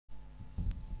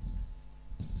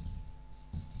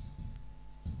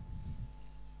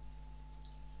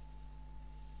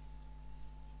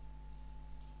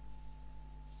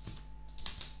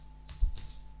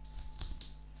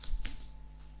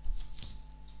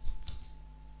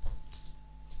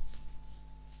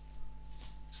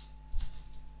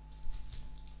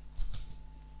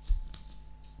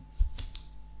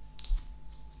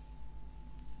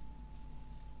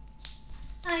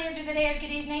everybody, or good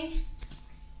evening.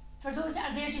 For those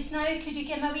that are there just now, could you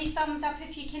give me a wee thumbs up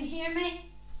if you can hear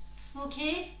me?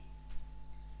 Okay.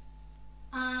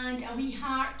 And a wee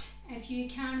heart if you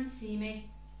can see me.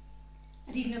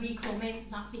 Or even a wee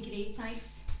comment, that'd be great,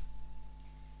 thanks.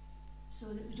 So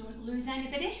that we don't lose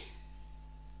anybody.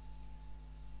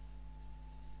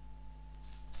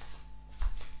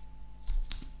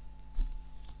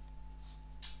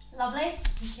 Lovely.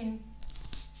 You can,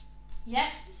 yeah,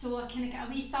 so can I get a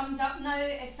wee thumbs up now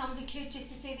if somebody could,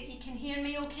 just to say that you can hear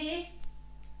me okay?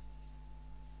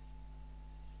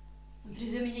 I'm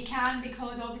presuming you can,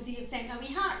 because obviously you've sent me a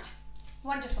wee heart.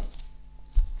 Wonderful.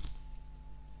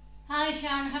 Hi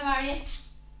Sharon, how are you?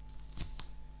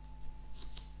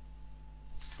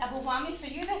 Double whammy for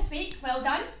you this week, well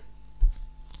done.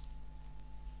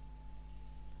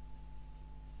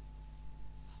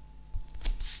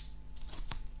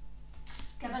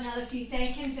 Give another few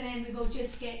seconds and then we will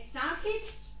just get started.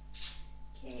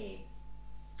 Okay.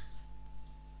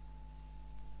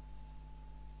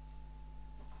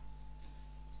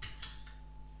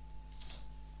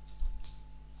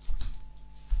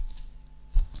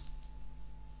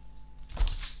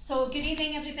 So good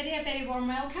evening everybody, a very warm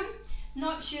welcome.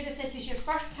 Not sure if this is your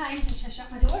first time, just to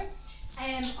shut my door,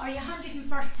 or your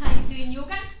 101st time doing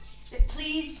yoga, but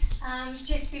please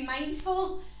just be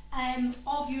mindful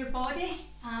of your body.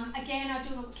 Again, I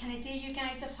don't know what kind of day you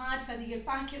guys have had, whether you're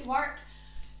back at work,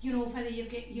 you know, whether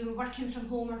you're working from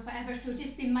home or whatever, so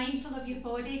just be mindful of your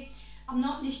body. I'm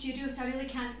not in the studio, so I really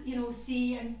can't, you know,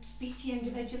 see and speak to you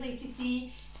individually to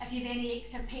see if you have any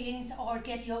aches or pains or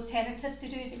give you alternatives to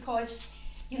do, because,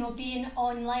 you know, being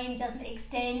online doesn't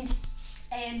extend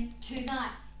to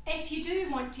that. If you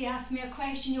do want to ask me a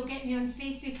question, you'll get me on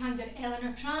Facebook under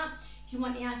Eleanor. If you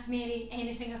want to ask me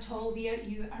anything at all there,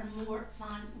 you are more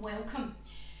than welcome.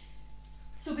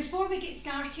 So before we get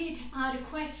started, a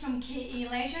request from KA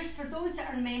Leisure. For those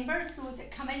that are members, those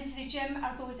that come into the gym,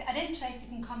 or those that are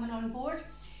interested in coming on board,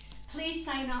 please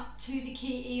sign up to the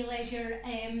KA Leisure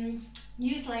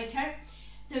newsletter.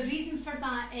 The reason for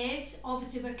that is,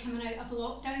 obviously we're coming out of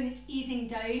lockdown, it's easing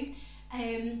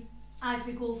down as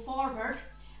we go forward,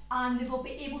 and they will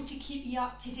be able to keep you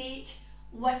up to date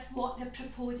with what they're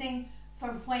proposing for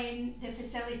when the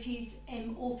facilities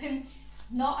open.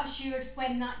 Not assured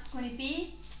when that's going to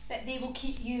be, but they will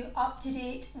keep you up to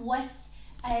date with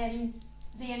the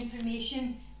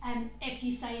information if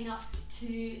you sign up to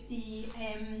the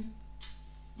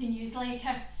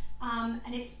newsletter, and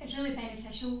it's really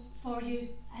beneficial for you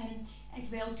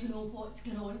as well to know what's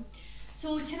going on.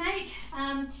 So tonight,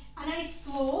 a nice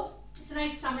flow, it's a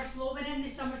nice summer flow. We're in the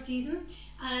summer season,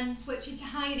 which is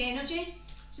higher energy.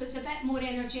 So it's a bit more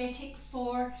energetic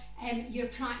for your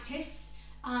practice,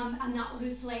 and that will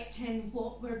reflect in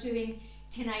what we're doing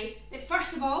tonight. But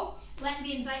first of all, let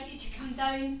me invite you to come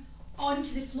down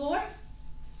onto the floor,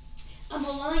 and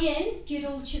we'll lie in good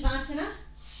old Shavasana.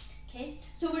 Okay,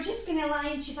 so we're just going to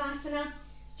lie in Shavasana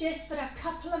just for a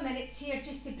couple of minutes here,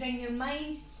 just to bring your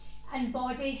mind and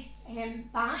body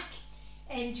back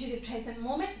into the present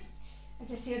moment.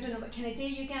 As I say, I don't know what kind of day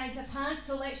you guys have had,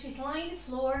 so let's just lie on the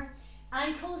floor.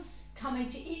 Ankles coming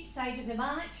to each side of the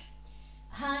mat,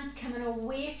 hands coming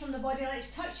away from the body.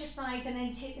 Let's touch your thighs and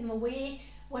then take them away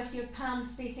with your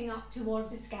palms facing up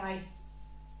towards the sky.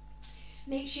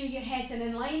 Make sure your head's in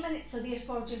alignment, so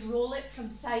therefore just roll it from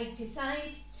side to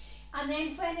side. And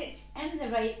then when it's in the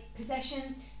right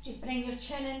position, just bring your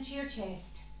chin into your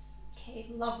chest. Okay,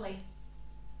 lovely.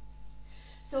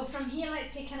 So from here,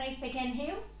 let's take a nice big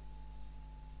inhale.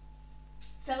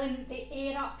 Filling the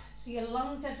air up, so your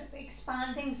lungs are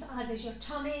expanding, so as is your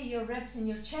tummy, your ribs and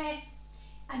your chest,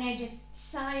 and then just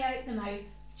sigh out the mouth.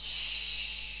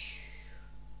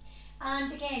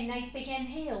 And again, nice big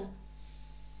inhale.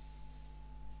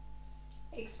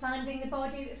 Expanding the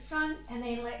body at the front, and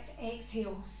then let's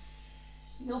exhale.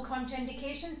 No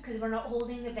contraindications because we're not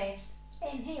holding the breath.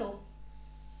 Inhale.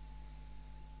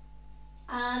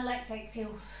 And let's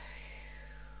exhale.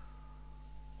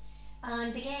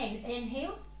 And again,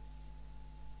 inhale,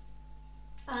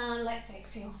 and let's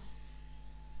exhale.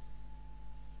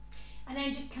 And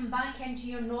then just come back into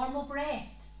your normal breath.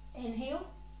 Inhale,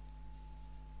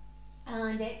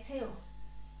 and exhale.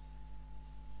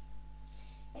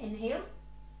 Inhale,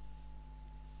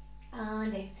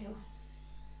 and exhale.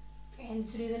 In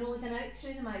through the nose and out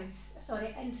through the mouth.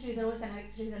 Sorry, in through the nose and out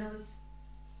through the nose.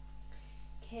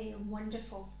 Okay,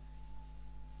 wonderful.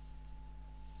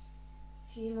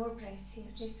 Few more breaths here,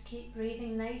 just keep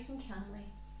breathing nice and calmly.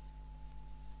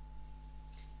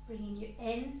 Bringing you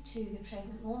into the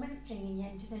present moment, bringing you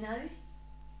into the now.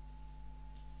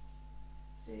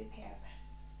 Superb.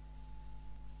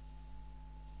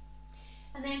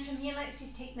 And then from here, let's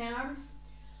just take the arms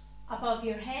above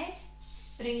your head,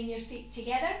 bringing your feet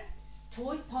together,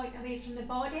 toes point away from the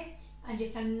body, and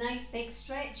just a nice big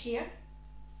stretch here.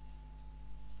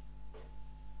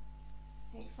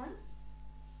 Excellent.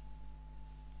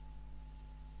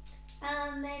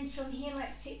 And then from here,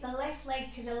 let's take the left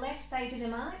leg to the left side of the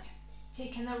mat,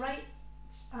 taking the right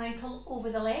ankle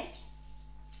over the left,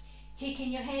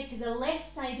 taking your head to the left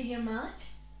side of your mat,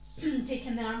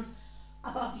 taking the arms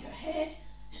above your head,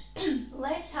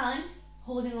 left hand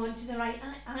holding on to the right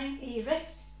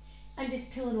wrist, and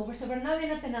just pulling over. So we're now in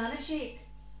a banana shape,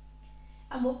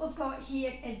 and what we've got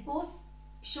here is both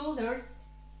shoulders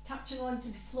touching onto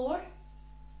the floor,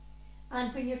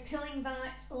 and when you're pulling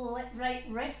that right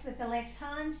wrist with the left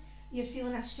hand, you're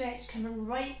feeling a stretch coming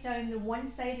right down the one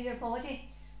side of your body.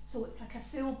 So it's like a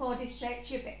full body stretch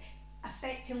here, but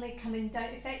effectively coming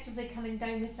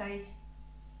down the side.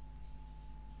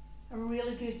 A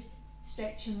really good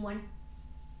stretching one.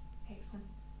 Excellent.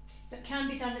 So it can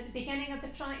be done at the beginning of the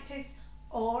practice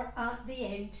or at the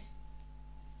end,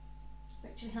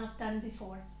 which we have done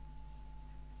before.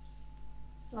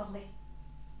 Lovely.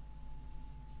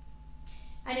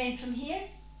 And then from here,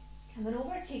 coming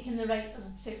over, taking the right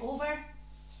foot over,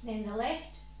 then the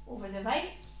left over the right,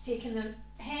 taking the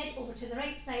head over to the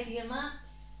right side of your mat,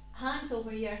 hands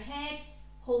over your head,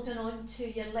 holding on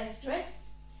to your left wrist,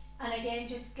 and again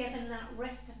just giving that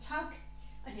wrist a tug,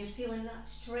 and you're feeling that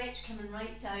stretch coming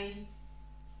right down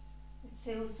the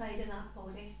full side of that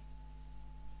body.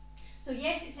 So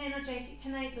yes, it's energetic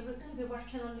tonight, but we're going to be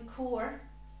working on the core.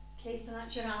 Okay, so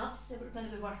that's your abs that we're going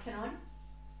to be working on.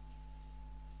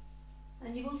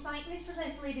 And you will thank me for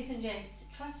this, ladies and gents.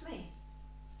 Trust me.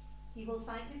 You will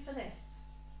thank me for this.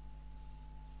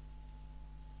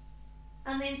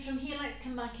 And then from here, let's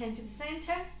come back into the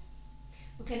centre.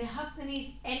 We're going to hug the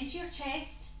knees into your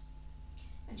chest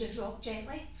and just rock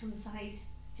gently from side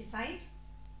to side.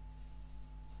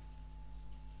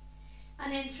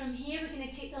 And then from here, we're going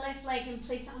to take the left leg and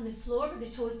place it on the floor with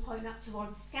the toes pointing up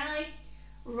towards the sky.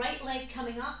 Right leg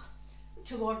coming up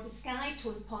towards the sky,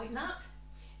 toes pointing up.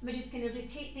 We're just going to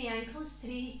rotate the ankles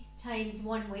 3 times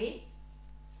one way,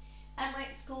 and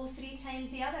let's go 3 times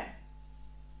the other.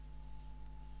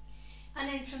 And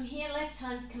then from here, left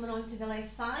hand's coming onto the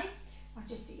left thigh, or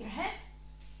just at your hip.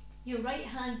 Your right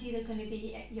hand's either going to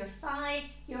be at your thigh,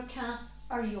 your calf,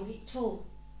 or yogic toe.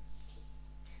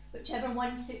 Whichever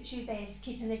one suits you best,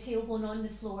 keeping the tailbone on the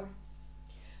floor.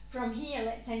 From here,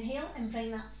 let's inhale and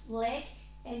bring that leg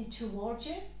in towards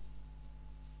you.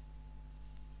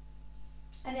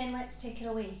 And then let's take it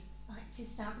away, back to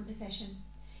starting position.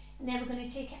 And then we're going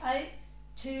to take it out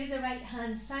to the right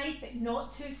hand side, but not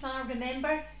too far.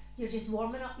 Remember, you're just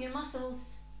warming up your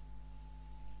muscles.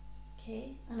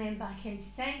 Okay, and then back into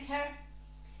centre.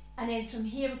 And then from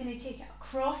here, we're going to take it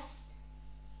across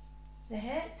the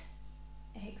hip.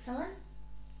 Excellent.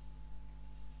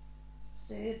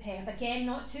 Superb. Again,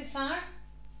 not too far.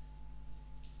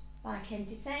 Back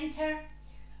into centre.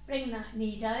 Bring that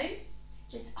knee down.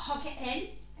 Just hug it in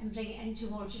and bring it in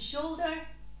towards your shoulder.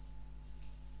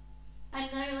 And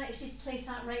now let's just place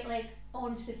that right leg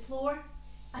onto the floor,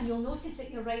 and you'll notice that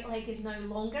your right leg is now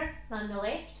longer than the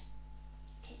left.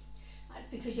 Okay, that's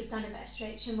because you've done a bit of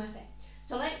stretching with it.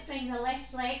 So let's bring the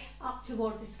left leg up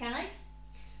towards the sky,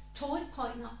 toes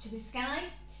pointing up to the sky,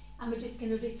 and we're just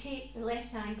going to rotate the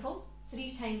left ankle 3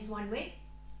 times one way,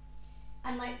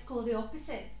 and let's go the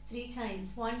opposite 3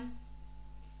 times. 1,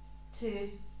 2,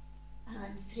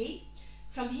 and 3.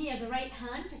 From here, the right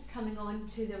hand is coming on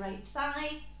to the right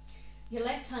thigh. Your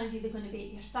left hand's either going to be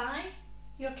at your thigh,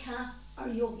 your calf, or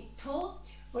yogic toe.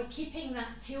 We're keeping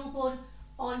that tailbone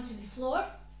onto the floor.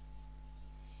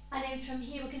 And then from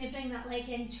here, we're going to bring that leg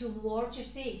in towards your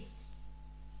face.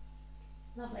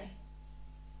 Lovely.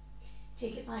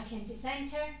 Take it back into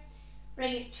centre.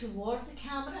 Bring it towards the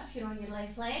camera if you're on your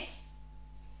left leg.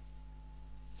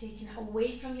 Taking it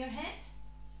away from your hip.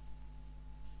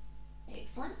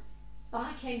 Excellent.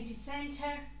 Back into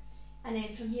centre, and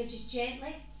then from here just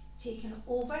gently taking it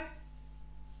over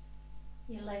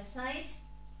your left side.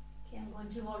 Okay, I'm going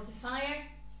towards the fire,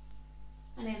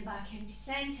 and then back into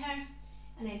centre,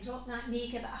 and then drop that knee,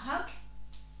 give it a hug,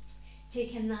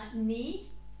 taking that knee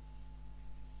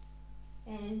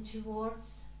in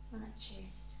towards that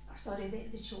chest, or sorry,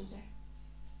 the shoulder.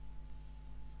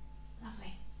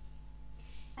 Lovely.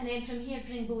 And then from here,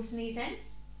 bring both knees in,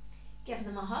 give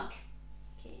them a hug.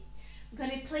 We're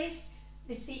going to place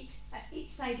the feet at each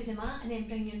side of the mat and then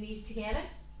bring your knees together.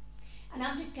 And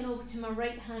I'm just going over to my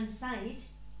right hand side,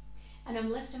 and I'm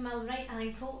lifting my right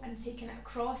ankle and taking it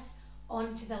across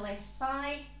onto the left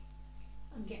thigh,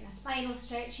 I'm getting a spinal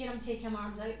stretch here. I'm taking my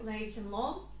arms out nice and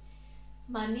long.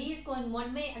 My knee is going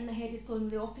one way and my head is going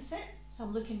the opposite. So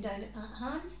I'm looking down at that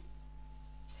hand.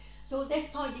 So at this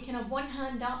point you can have one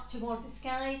hand up towards the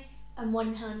sky and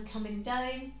one hand coming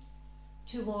down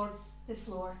towards the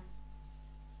floor.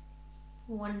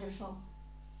 Wonderful.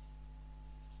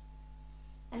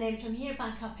 And then from here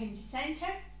back up into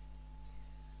centre.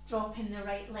 Dropping the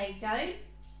right leg down.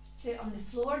 Foot on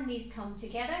the floor, knees come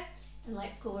together. And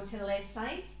let's go over to the left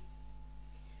side.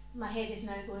 My head is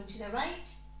now going to the right.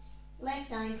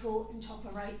 Left ankle and top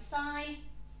of right thigh.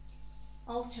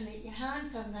 Alternate your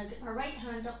hands. So I've now got my right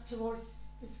hand up towards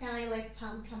the sky, left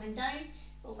palm coming down.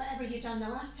 But whatever you've done the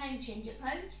last time, change it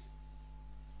round.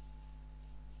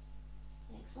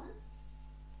 Excellent.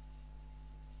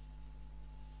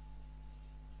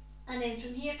 And then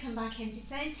from here, come back into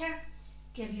centre.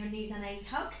 Give your knees a nice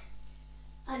hug.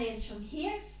 And then from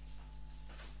here,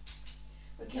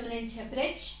 we're coming into a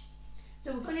bridge.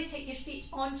 So we're going to take your feet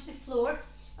onto the floor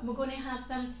and we're going to have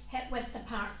them hip width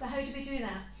apart. So how do we do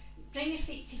that? Bring your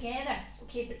feet together,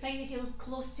 okay, but bring your heels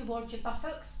close towards your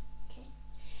buttocks. Okay.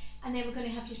 And then we're going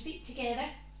to have your feet together.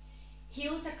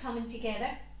 Heels are coming together.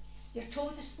 Your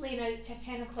toes are splaying out to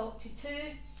 10 o'clock to 2.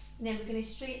 And then we're going to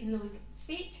straighten those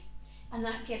feet and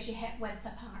that gives you hip width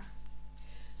apart.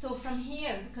 So from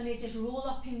here, we're going to just roll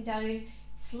up and down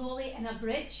slowly in a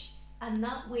bridge. And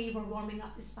that way we're warming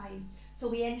up the spine. So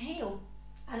we inhale,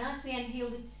 and as we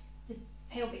inhale,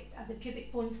 the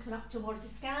pubic bones come up towards the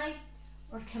sky.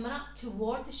 We're coming up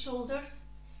towards the shoulders.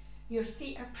 Your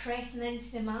feet are pressing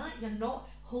into the mat. You're not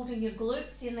holding your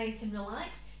glutes. They're nice and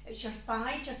relaxed. It's your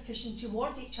thighs. You're pushing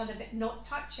towards each other but not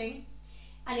touching.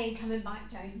 And then coming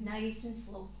back down, nice and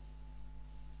slow.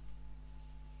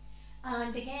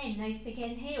 And again, nice big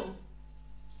inhale.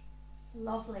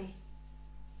 Lovely.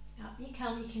 Up you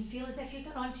come. You can feel as if you've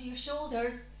got onto your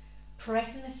shoulders,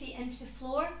 pressing the feet into the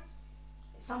floor.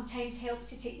 It sometimes helps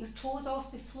to take your toes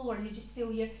off the floor and you just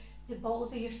feel the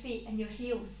balls of your feet and your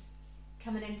heels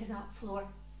coming into that floor.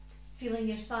 Feeling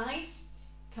your thighs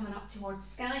coming up towards the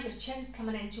sky, your chin's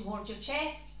coming in towards your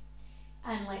chest.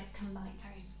 And let's come back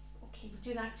down. Okay,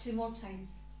 we'll do that 2 more times.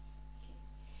 Okay.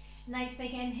 Nice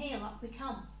big inhale, up we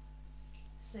come.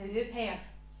 Superb.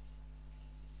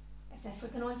 As if we're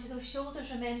going onto those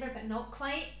shoulders, remember, but not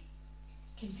quite.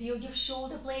 You can feel your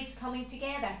shoulder blades coming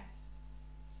together.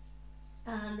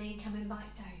 And then coming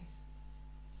back down.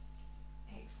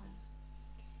 Excellent.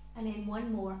 And then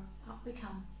one more, up we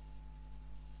come.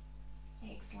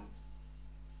 Excellent.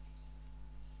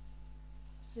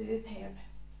 Superb.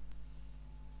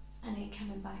 And then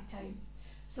coming back down.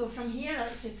 So from here,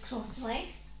 let's just cross the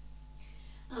legs.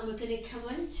 And we're going to come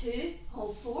into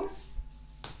all fours.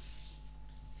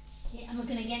 Okay, and we're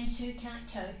going to get into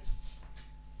cat-cow.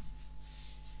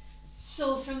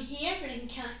 So from here, we're in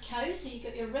cat-cow. So you've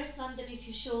got your wrists underneath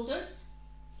your shoulders.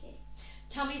 Okay.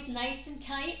 Tummy's nice and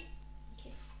tight.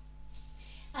 Okay.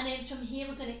 And then from here,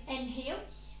 we're going to inhale.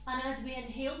 And as we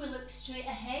inhale, we look straight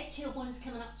ahead. Tailbone's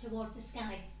coming up towards the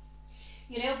sky.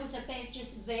 Your elbows are bent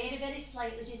just very, very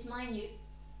slightly, just minute.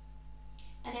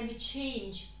 And then we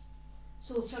change.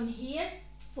 So from here,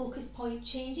 focus point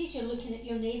changes. You're looking at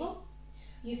your navel.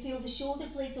 You feel the shoulder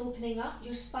blades opening up.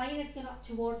 Your spine is going up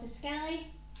towards the sky.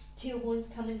 Tailbone's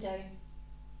coming down.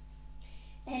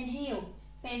 Inhale.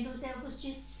 Bend those elbows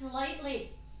just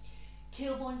slightly.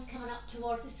 Tailbone's coming up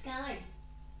towards the sky.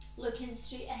 Looking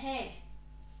straight ahead.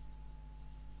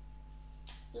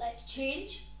 Let's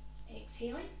change.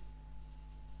 Exhaling.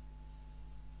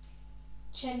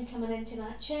 Chin coming into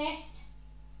that chest.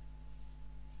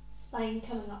 Spine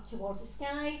coming up towards the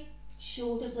sky.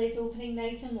 Shoulder blades opening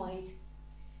nice and wide.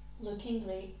 Looking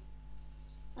great.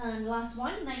 And last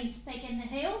one, nice big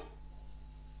inhale.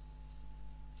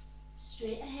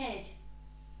 Straight ahead.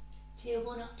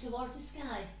 Tailbone up towards the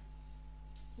sky.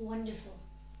 Wonderful.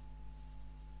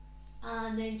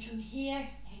 And then from here,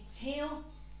 exhale.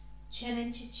 Chin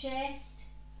into chest.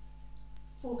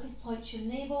 Focus point your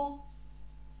navel.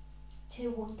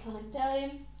 Tailbone coming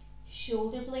down.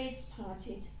 Shoulder blades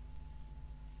parted.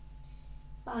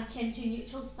 Back into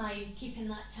neutral spine, keeping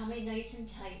that tummy nice and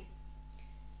tight.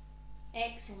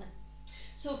 Excellent.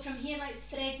 So from here, let's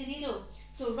thread the needle.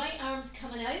 So right arm's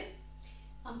coming out.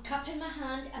 I'm cupping my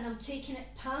hand and I'm taking it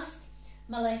past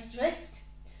my left wrist.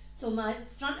 So my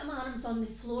front of my arm's on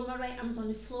the floor, my right arm's on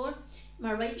the floor,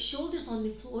 my right shoulder's on the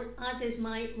floor, as is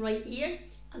my right ear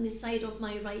and the side of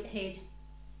my right head.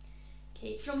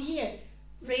 Okay, from here,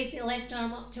 raise the left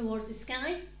arm up towards the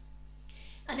sky.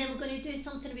 And then we're going to do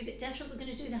something a wee bit different. We're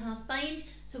going to do the half bind.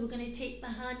 So we're going to take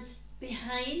my hand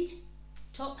behind,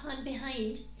 top hand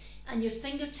behind, and your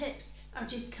fingertips are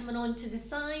just coming onto the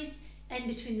thighs in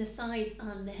between the thighs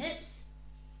and the hips.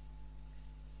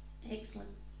 Excellent.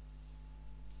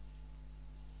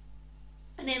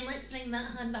 And then let's bring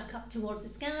that hand back up towards the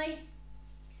sky.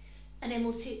 And then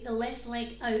we'll take the left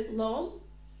leg out long.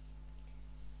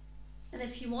 And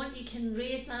if you want, you can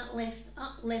raise that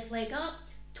left leg up,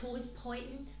 toes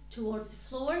pointing towards the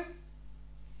floor.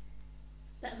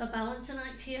 Bit of a balancing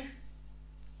act here.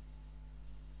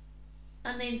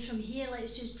 And then from here,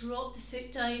 let's just drop the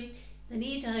foot down, the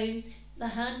knee down, the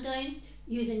hand down,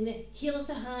 using the heel of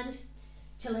the hand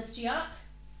to lift you up,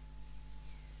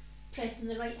 pressing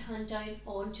the right hand down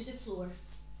onto the floor.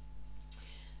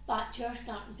 Back to our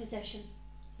starting position.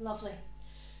 Lovely.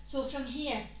 So from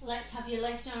here, let's have your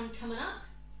left arm coming up,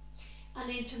 and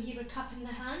then from here we're cupping the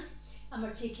hand and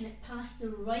we're taking it past the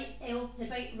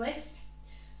right wrist.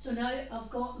 So now I've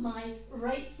got my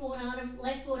left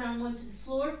forearm onto the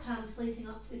floor, palms facing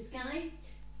up to the sky,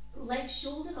 left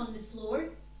shoulder on the floor,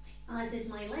 as is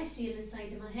my left ear on the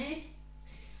side of my head.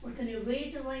 We're going to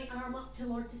raise the right arm up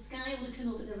towards the sky, looking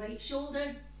over the right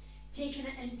shoulder, taking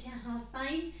it into a half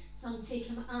bind. So I'm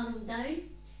taking my arm down,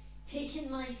 taking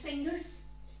my fingers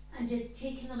and just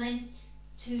taking them in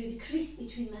to the crease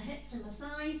between my hips and my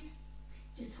thighs.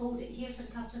 Just hold it here for a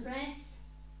couple of breaths.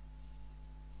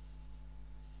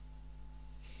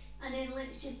 And then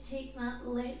let's just take that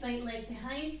right leg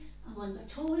behind. I'm on my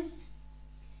toes.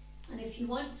 And if you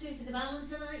want to, for the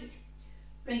balancing act,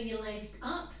 bring your leg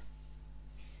up.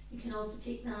 You can also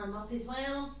take the arm up as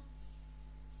well.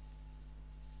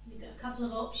 You've got a couple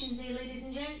of options there, ladies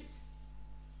and gents.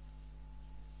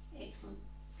 Excellent.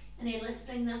 And then let's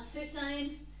bring that foot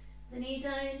down, the knee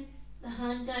down, the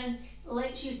hand down.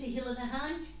 Let's use the heel of the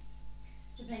hand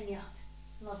to bring you up.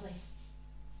 Lovely.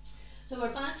 So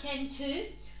we're back into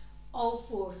all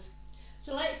fours.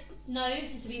 So let's now,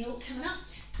 as we know coming up,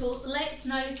 so let's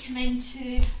now come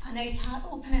into a nice heart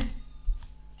opening.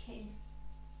 Okay.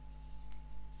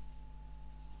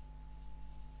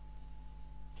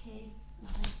 Okay,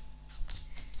 lovely.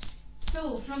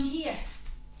 So from here,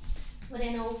 we're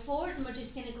in all fours and we're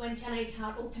just going to go into a nice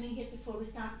heart opening here before we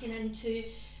start getting into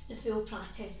the full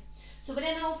practice. So we're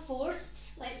in all fours.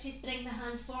 Let's just bring the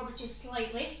hands forward just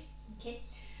slightly. Okay.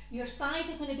 Your thighs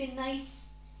are going to be nice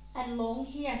and long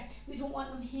here. We don't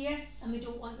want them here and we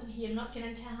don't want them here. We're not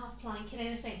getting into a half plank or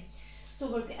anything.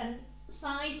 So we're getting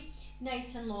thighs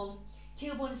nice and long.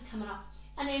 Tailbones coming up.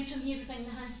 And then from here we bring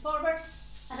the hands forward.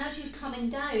 And as you're coming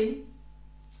down,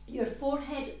 your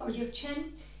forehead or your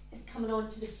chin is coming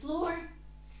onto the floor,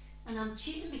 and I'm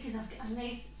cheating because I've got a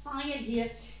nice fire here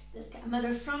that's got a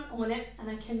mirror front on it, and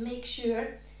I can make sure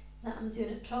that I'm doing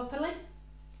it properly.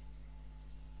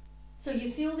 So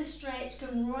you feel the stretch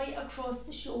going right across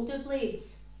the shoulder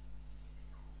blades.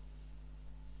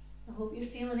 I hope you're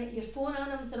feeling it. Your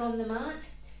forearms are on the mat,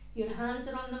 your hands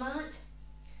are on the mat,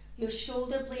 your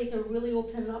shoulder blades are really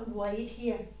opening up wide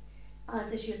here,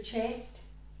 as is your chest.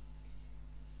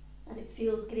 And it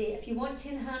feels great. If you want to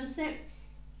enhance it,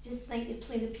 just think you're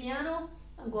playing the piano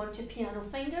and go on to piano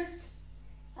fingers,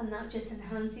 and that just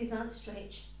enhances that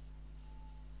stretch.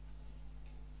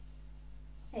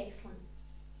 Excellent.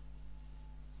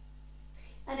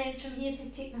 And then from here,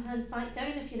 just take my hands back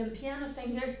down if you're in piano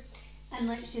fingers, and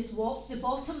let's just walk the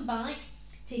bottom back,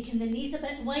 taking the knees a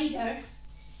bit wider,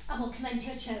 and we'll come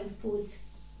into a child's pose.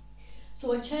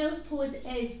 So a child's pose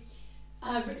is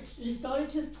a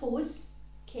restorative pose.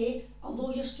 Okay,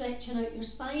 although you're stretching out your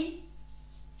spine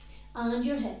and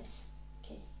your hips.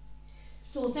 Okay,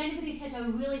 so if anybody's had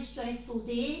a really stressful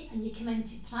day and you come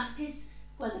into practice,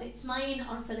 whether it's mine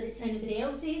or whether it's anybody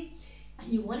else's,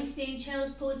 and you want to stay in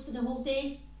child's pose for the whole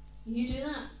day, you do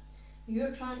that.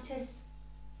 Your practice,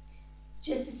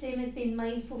 just the same as being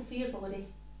mindful for your body.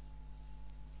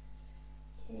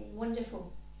 Okay,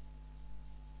 wonderful.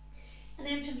 And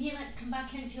then from here, let's come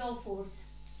back into all fours.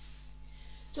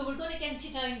 So we're going to get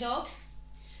into down dog.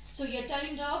 So your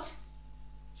down dog,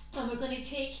 and we're going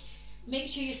to make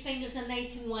sure your fingers are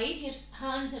nice and wide. Your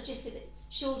hands are just a bit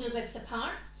shoulder width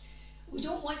apart. We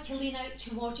don't want to lean out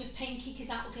towards your pinky because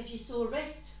that will give you sore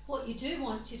wrists. What you do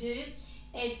want to do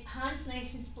is hands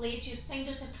nice and splayed. Your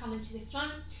fingers are coming to the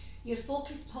front. Your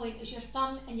focus point is your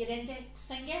thumb and your index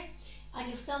finger, and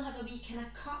you'll still have a wee kind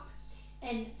of cup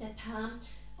in the palm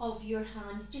of your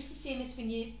hand, just the same as when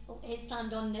you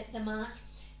stand on the mat.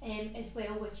 As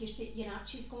well with your feet, your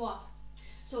arches go up.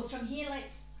 So from here,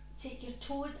 let's take your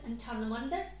toes and turn them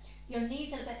under. Your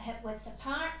knees are a bit hip width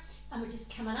apart, and we're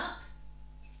just coming up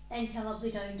into a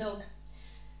lovely down dog.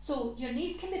 So your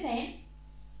knees can be bent,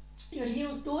 your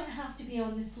heels don't have to be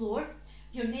on the floor,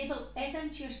 your navel is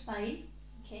into your spine,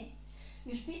 okay?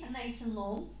 Your feet are nice and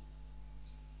long,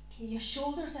 okay? Your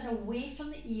shoulders are away from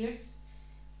the ears,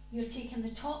 you're taking the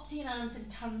tops of your arms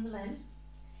and turning them in.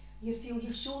 You feel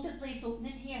your shoulder blades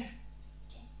opening here.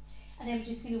 Okay. And then we're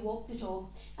just going to walk the dog.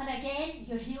 And again,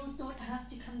 your heels don't have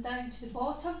to come down to the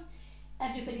bottom.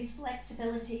 Everybody's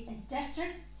flexibility is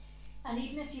different. And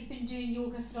even if you've been doing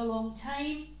yoga for a long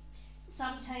time,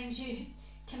 sometimes you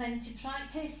come into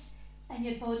practice and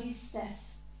your body's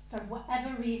stiff for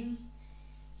whatever reason.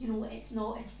 You know, it's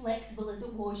not as flexible as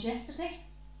it was yesterday.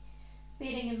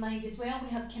 Bearing in mind as well, we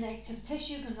have connective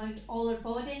tissue going around all our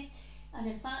body, and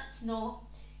if that's not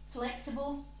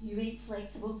flexible, you ain't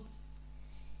flexible.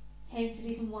 Hence the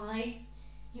reason why,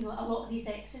 you know, a lot of these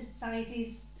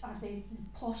exercises are the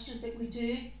postures that we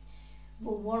do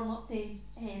will warm up the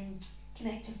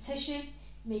connective tissue,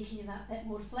 making you that bit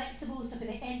more flexible, so by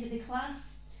the end of the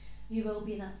class you will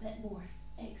be that bit more.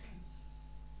 Excellent.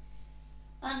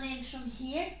 And then from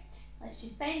here, let's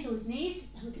just bend those knees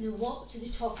and we're going to walk to the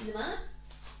top of the mat,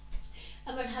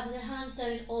 and we're having our hands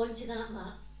down onto that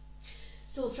mat.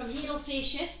 So from here I'll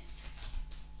face you,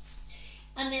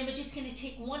 and then we're just going to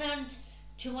take one hand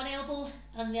to one elbow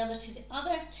and the other to the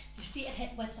other. Your feet are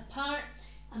hip width apart,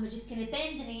 and we're just going to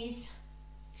bend the knees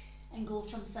and go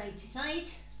from side to side.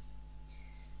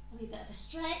 A wee bit of a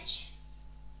stretch.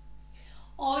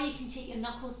 Or you can take your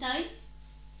knuckles down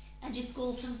and just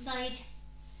go from side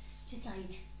to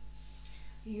side.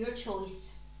 Your choice.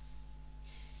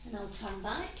 And I'll turn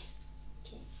back.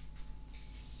 Okay.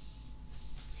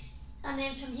 And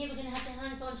then from here we're going to have the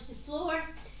hands onto the floor,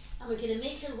 and we're going to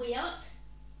make our way up,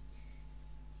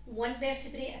 one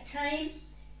vertebrae at a time.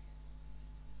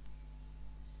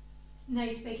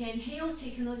 Nice big inhale,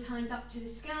 taking those hands up to the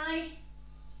sky.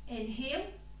 Inhale,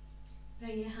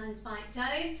 bring your hands back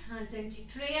down, hands into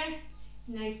prayer.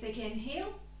 Nice big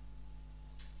inhale.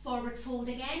 Forward fold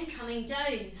again, coming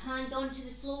down, hands onto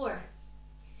the floor.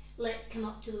 Let's come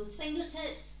up to those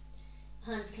fingertips,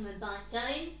 hands coming back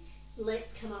down.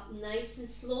 Let's come up nice and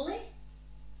slowly.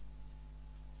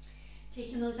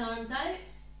 Taking those arms out,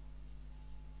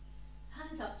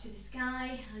 hands up to the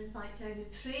sky, hands back down in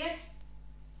prayer.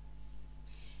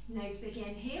 Nice big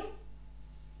inhale.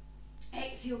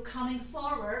 Exhale, coming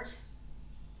forward,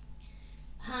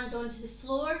 hands onto the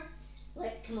floor.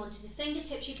 Let's come onto the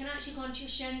fingertips. You can actually go onto your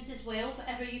shins as well,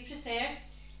 whatever you prefer.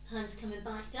 Hands coming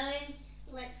back down.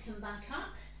 Let's come back up.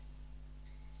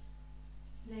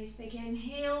 Nice big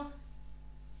inhale.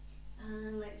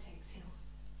 And let's exhale.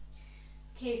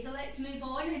 Okay, so let's move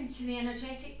on into the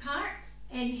energetic part.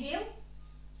 Inhale.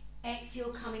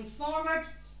 Exhale, coming forward.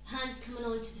 Hands coming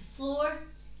onto the floor.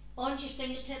 Onto your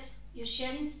fingertips, your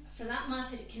shins. For that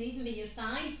matter, it can even be your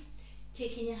thighs.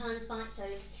 Taking your hands back down.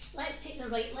 Let's take the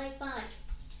right leg back,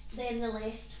 then the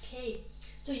left. Okay,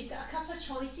 so you've got a couple of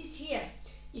choices here.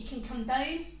 You can come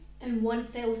down in one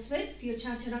fell swoop for your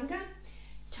chaturanga,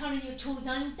 turning your toes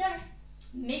under,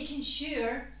 making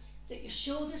sure that your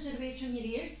shoulders are away from your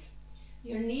ears,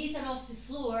 your knees are off the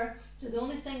floor, so the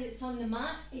only thing that's on the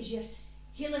mat is your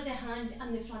heel of the hand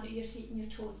and the front of your feet and your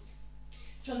toes.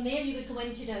 From there you would go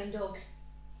into down dog.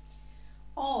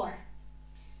 Or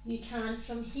you can,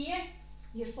 from here,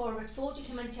 your forward fold, you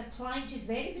come into a plank just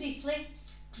very briefly,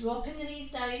 dropping the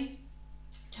knees down,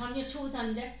 turn your toes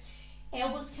under,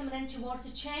 elbows coming in towards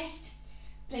the chest,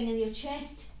 bringing your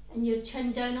chest and your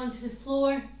chin down onto the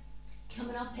floor,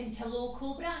 coming up into a low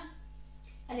cobra,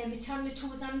 and then we turn the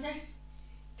toes under,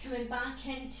 coming back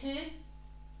into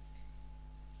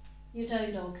your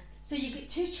down dog. So you've got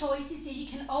two choices here. You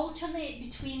can alternate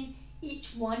between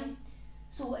each one.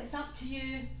 So it's up to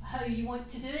you how you want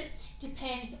to do it,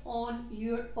 depends on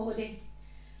your body.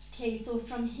 Okay, so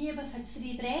from here we've had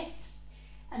 3 breaths,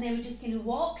 and then we're just going to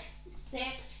walk,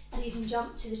 step, and even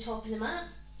jump to the top of the mat.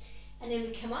 And then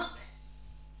we come up,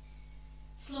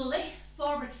 slowly,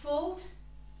 forward fold,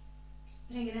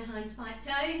 bringing the hands back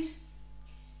down,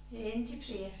 into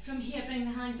prayer. From here, bring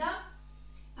the hands up,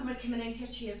 and we're coming into a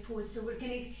chair pose. So we're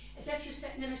going to, as if you're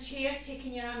sitting in a chair,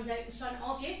 taking your arms out in front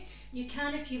of you. You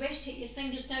can, if you wish, take your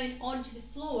fingers down onto the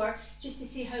floor just to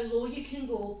see how low you can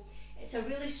go. It's a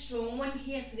really strong one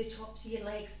here for the tops of your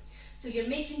legs. So you're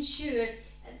making sure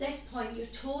at this point your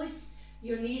toes,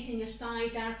 your knees and your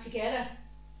thighs are together.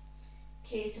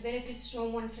 Okay, it's a very good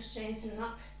strong one for strengthening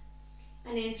up.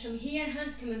 And then from here,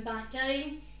 hands coming back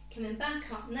down, coming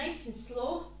back up nice and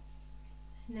slow.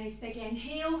 Nice big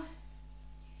inhale.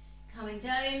 Coming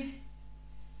down,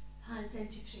 hands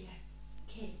into prayer.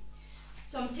 Okay.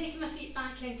 So I'm taking my feet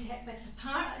back into hip width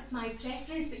apart, that's my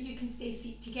preference, but you can stay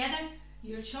feet together,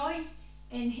 your choice.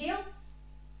 Inhale,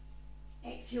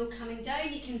 exhale, coming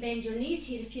down. You can bend your knees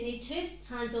here if you need to,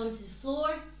 hands onto the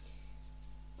floor,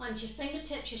 onto your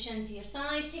fingertips, your shins and your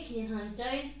thighs, taking your hands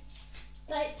down.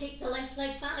 Let's take the left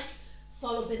leg back,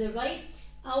 followed by the right.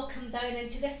 I'll come down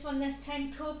into this one this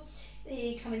time,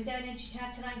 coming down into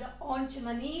chaturanga onto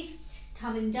my knees,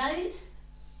 coming down,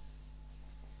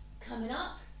 coming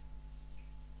up,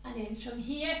 and then from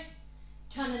here,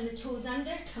 turning the toes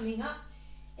under, coming up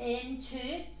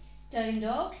into down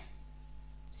dog.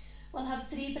 We'll have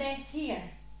 3 breaths here.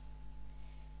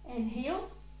 Inhale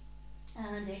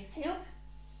and exhale,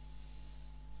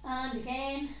 and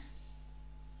again,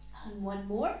 and one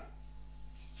more.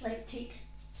 Let's take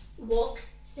walk,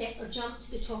 step or jump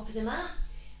to the top of the mat,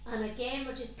 and again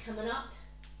we're just coming up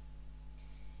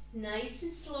nice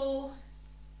and slow,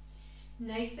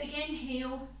 nice big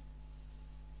inhale,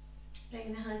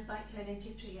 bring the hands back down into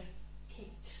prayer. Okay,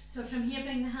 so from here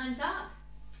bring the hands up,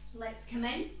 let's come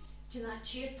in to that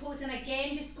chair pose, and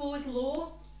again just go as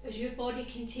low as your body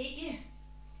can take you.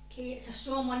 Okay, it's a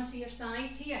strong one for your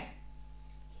thighs here.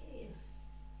 Okay,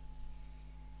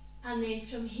 and then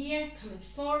from here coming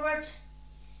forward,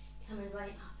 coming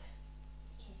right up.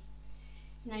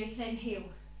 Okay, nice inhale,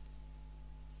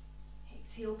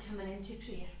 exhale, coming into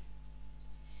prayer.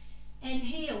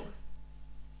 Inhale,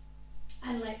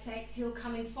 and let's exhale,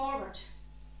 coming forward.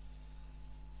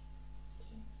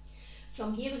 Okay.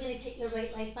 From here we're going to take your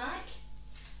right leg back,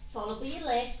 followed by your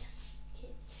left.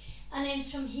 Okay. And then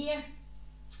from here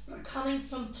we're coming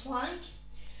from plank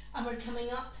and we're coming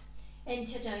up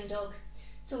into down dog.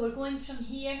 So we're going from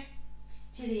here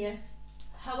to there.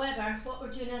 However, what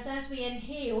we're doing is as we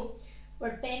inhale,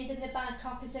 we're bending the back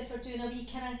up as if we're doing a wee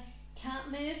kind of cat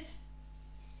move.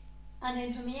 And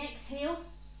then from the exhale,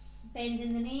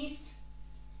 bending the knees,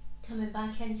 coming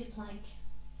back into plank.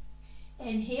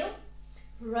 Inhale,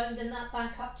 rounding that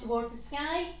back up towards the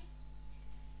sky,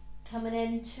 coming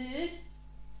into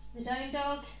the down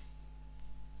dog.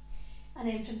 And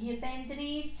then from here, bend the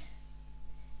knees,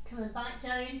 coming back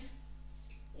down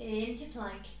into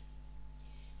plank.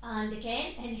 And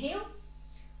again, inhale,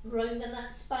 rounding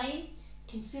that spine.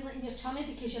 You can feel it in your tummy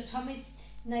because your tummy's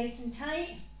nice and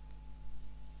tight.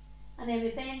 And then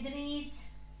we bend the knees,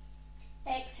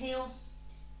 exhale,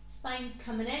 spine's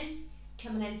coming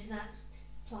into that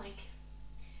plank.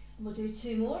 And we'll do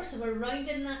 2 more. So we're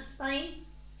rounding that spine,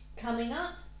 coming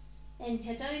up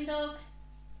into down dog.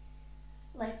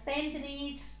 Let's bend the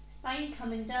knees, spine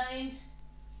coming down,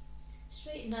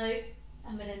 straighten out,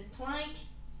 and we're in plank.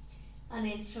 And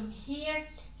then from here,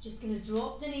 just going to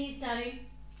drop the knees down,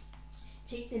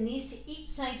 take the knees to each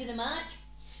side of the mat,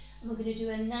 and we're going to do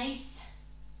a nice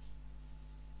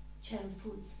child's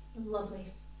pose.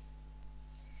 Lovely.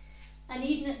 And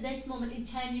even at this moment in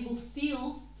time, you will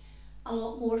feel a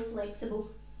lot more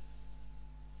flexible.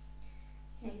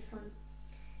 Excellent.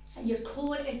 And your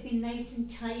core has been nice and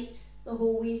tight the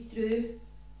whole way through.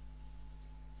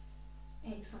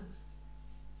 Excellent.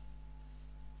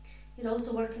 You're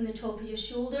also working the top of your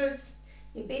shoulders.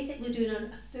 You're basically doing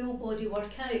a full body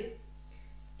workout.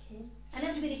 Okay. And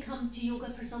everybody comes to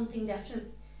yoga for something different.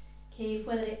 Okay,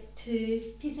 whether it's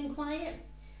to peace and quiet,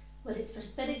 whether it's for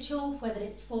spiritual, whether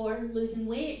it's for losing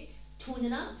weight,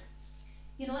 toning up.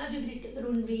 You know, everybody's got their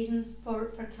own reason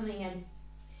for coming in.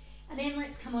 And then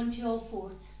let's come on to all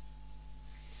fours.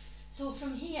 So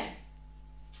from here,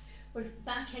 we're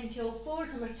back into all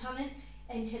fours and we're turning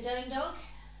into down dog.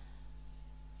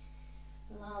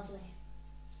 Lovely.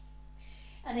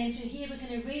 And then from here, we're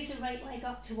going to raise the right leg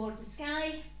up towards the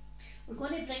sky. We're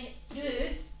going to bring it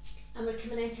through and we're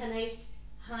coming into a nice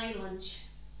high lunge.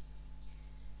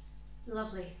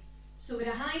 Lovely. So with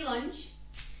a high lunge,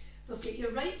 we've got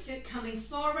your right foot coming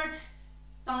forward,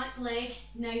 back leg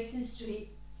nice and straight.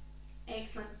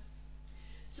 Excellent.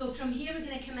 So from here we're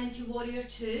going to come into warrior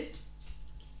 2.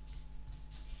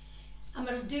 And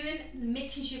we're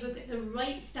making sure we've got the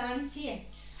right stance here.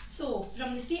 So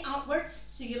from the feet upwards,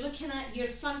 so you're looking at your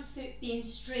front foot being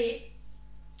straight,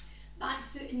 back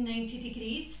foot in 90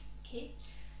 degrees. Okay.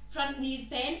 Front knees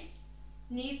bent,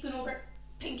 knees going over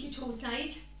pinky toe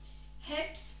side,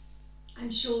 hips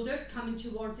and shoulders coming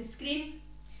towards the screen,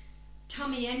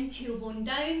 tummy in, tailbone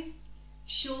down,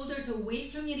 shoulders away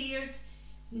from your ears,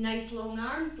 nice long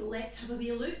arms. Let's have a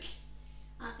wee look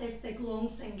at this big long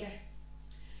finger.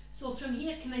 So from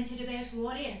here, come into reverse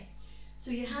warrior. So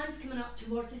your hands coming up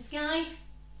towards the sky,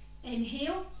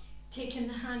 inhale, taking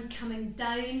the hand coming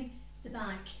down the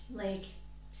back leg.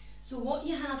 So what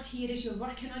you have here is you're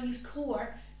working on your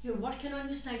core, you're working on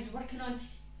your sides, you're working on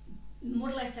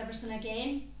more or less everything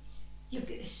again. You've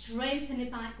got the strength in the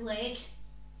back leg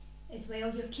as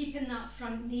well. You're keeping that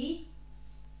front knee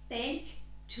bent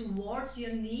towards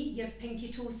your knee, your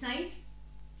pinky toe side.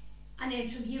 And then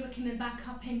from here we're coming back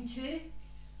up into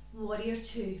warrior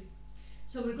 2.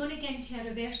 So we're going to get into a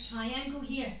reverse triangle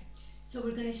here. So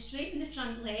we're going to straighten the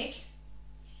front leg,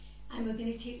 And we're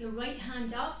going to take the right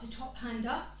hand up, the top hand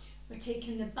up. We're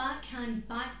taking the back hand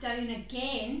back down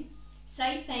again,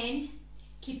 side bend,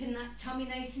 keeping that tummy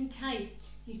nice and tight.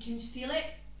 You can feel it.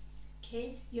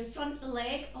 Okay, your front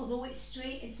leg, although it's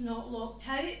straight, it's not locked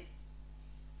out.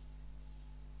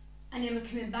 And then we're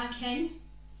coming back in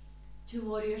to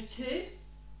warrior two.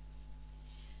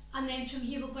 And then from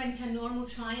here we'll go into a normal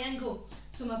triangle.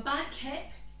 So my back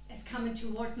hip is coming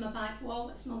towards my back wall,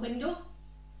 it's my window.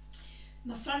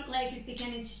 My front leg is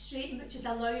beginning to straighten, which is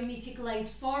allowing me to glide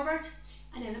forward.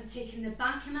 And then I'm taking the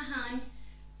back of my hand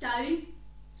down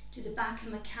to the back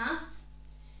of my calf.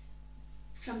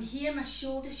 From here my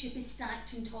shoulders should be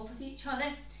stacked on top of each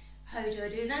other. How do I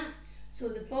do that? So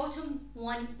the bottom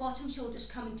shoulder's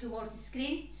coming towards the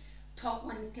screen, top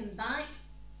one's going back,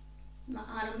 my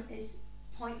arm is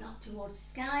pointing up towards the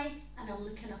sky, and I'm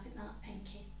looking up at that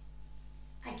pinky.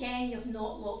 Again, you've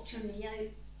not locked your knee out.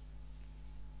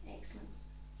 Excellent.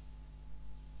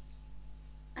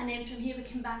 And then from here we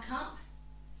come back up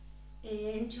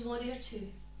into warrior two.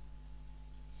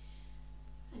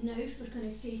 And now we're going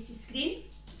to face the screen.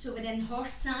 So we're in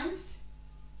horse stance.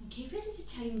 Okay, where does the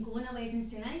time go on a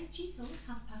Wednesday night? Geez, oh, it's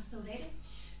past already.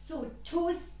 So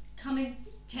toes coming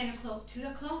 10 o'clock, 2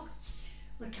 o'clock.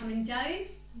 We're coming down.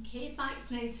 Okay, back's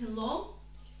nice and long.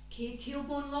 Okay,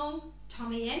 tailbone long,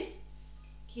 tummy in.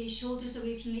 Okay, shoulders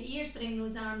away from the ears, bring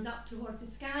those arms up towards the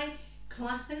sky,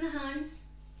 clasping the hands.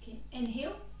 Okay,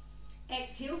 inhale,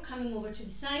 exhale, coming over to the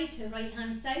side, to the right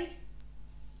hand side.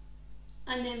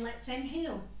 And then let's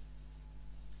inhale.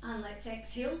 And let's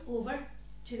exhale over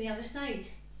to the other side.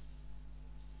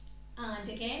 And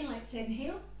again, let's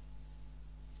inhale,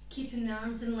 keeping the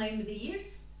arms in line with the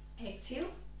ears. Exhale.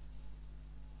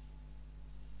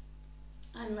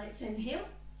 And let's inhale.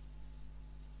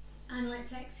 And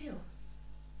let's exhale.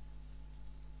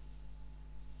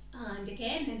 And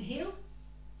again, inhale.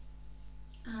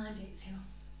 And exhale.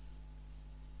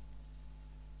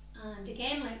 And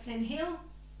again, let's inhale.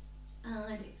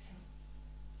 And exhale.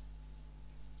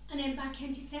 And then back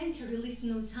into centre,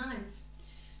 releasing those hands.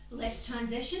 Let's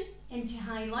transition into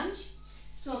high lunge.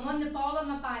 So I'm on the ball of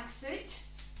my back foot.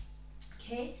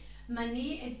 Okay, my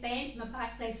knee is bent, my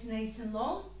back leg's nice and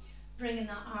long. Bringing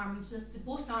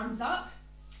both arms up,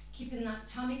 keeping that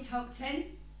tummy tucked in.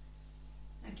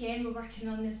 Again, we're working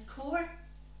on this core.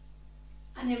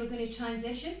 And then we're going to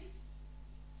transition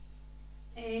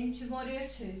into warrior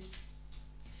two.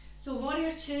 So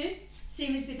warrior two,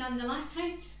 same as we done the last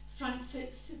time. Front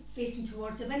foot's facing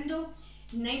towards the window,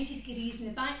 90 degrees in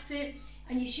the back foot,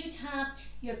 and you should have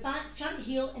your front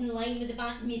heel in line with the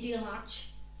back medial arch.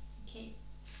 Okay,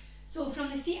 so from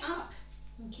the feet up.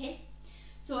 Okay,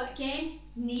 so again,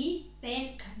 knee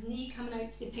bent, knee coming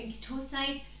out to the pinky toe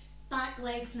side, back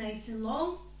legs nice and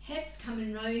long, hips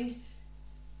coming round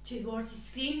towards the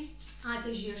screen, as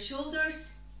is your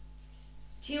shoulders,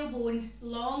 tailbone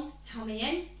long, tummy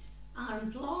in,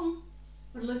 arms long.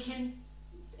 We're looking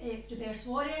reverse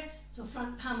warrior, so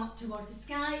front palm up towards the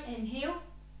sky, inhale,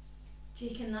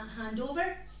 taking that hand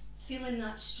over, feeling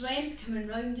that strength coming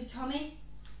round the tummy,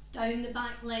 down the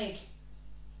back leg.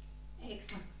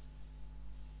 Excellent.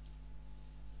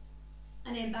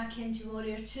 And then back into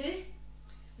warrior two,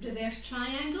 reverse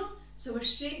triangle, so we're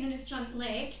straightening the front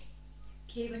leg.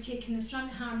 Okay, we're taking the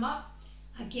front arm up,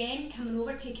 again coming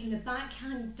over, taking the back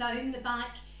hand down the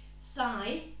back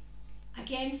thigh.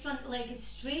 Again, front leg is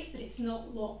straight, but it's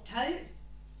not locked out.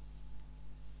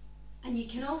 And you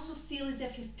can also feel as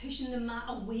if you're pushing the mat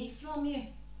away from you.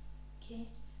 Okay,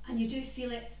 and you do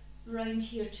feel it round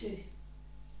here too.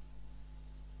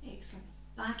 Excellent.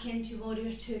 Back into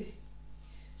warrior two.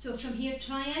 So from here,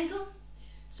 triangle.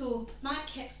 So back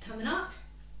hips coming up,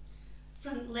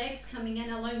 front legs coming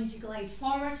in, allowing you to glide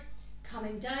forward,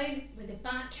 coming down with the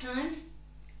back hand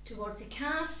towards the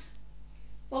calf,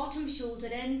 bottom shoulder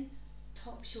in,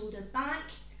 top shoulder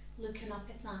back, looking up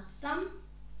at that thumb.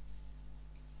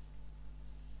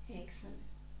 Excellent.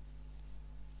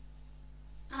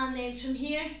 And then from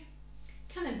here,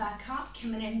 coming back up,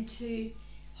 coming into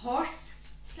horse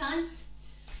stance.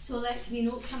 So let's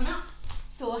note coming up.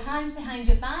 So hands behind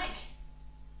your back.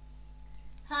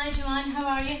 Hi Joanne, how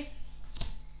are you?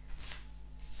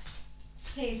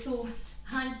 Okay, so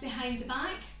hands behind the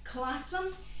back, clasp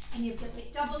them, and you've got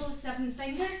like 007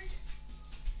 fingers.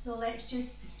 So let's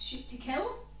just shoot to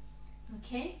kill.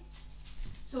 Okay,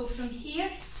 so from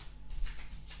here,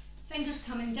 fingers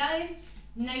coming down,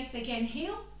 nice big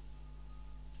inhale,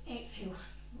 exhale,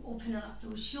 opening up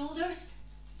those shoulders.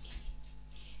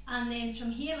 And then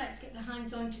from here, let's get the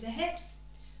hands onto the hips,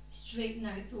 straighten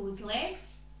out those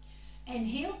legs.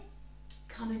 Inhale,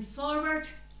 coming forward,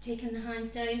 taking the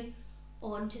hands down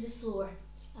onto the floor.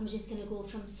 I'm just going to go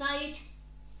from side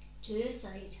to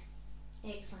side.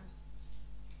 Excellent.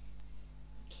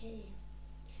 Okay.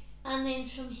 And then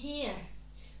from here,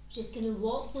 we're just going to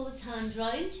walk those hands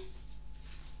round.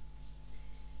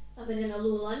 And we're in a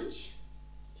low lunge.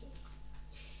 Okay.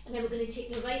 And then we're going to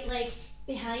take the right leg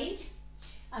behind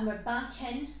and we're back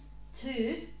in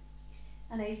to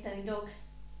a nice down dog.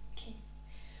 Okay.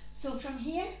 So from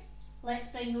here, let's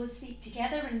bring those feet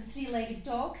together in a three-legged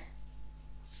dog.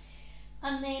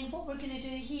 And then what we're going to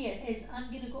do here is I'm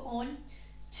going to go on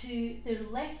to the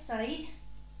left side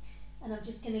and I'm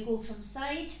just going to go from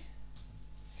side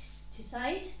to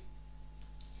side.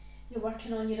 You're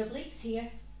working on your obliques here.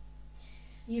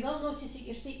 You will notice that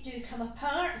your feet do come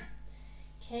apart,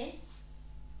 okay?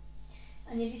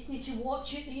 And you just need to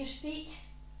watch out that your feet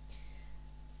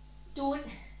don't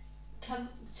come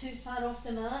too far off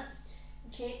the mat,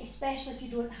 okay? Especially if you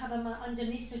don't have a mat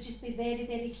underneath, so just be very,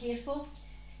 very careful.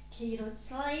 Okay, you don't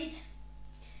slide.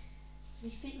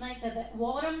 Your feet might be a bit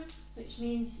warm, which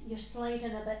means you're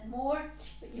sliding a bit more,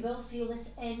 but you will feel this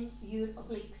in your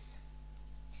obliques.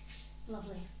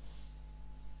 Lovely.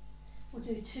 We'll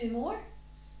do two more.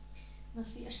 My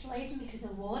feet are sliding because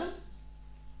they're warm.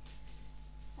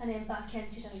 And then back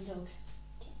into down dog.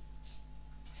 Okay.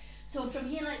 So from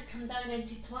here, let's come down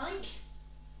into plank.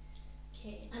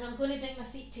 Okay, and I'm going to bring my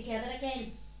feet together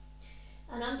again.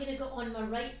 And I'm going to go on my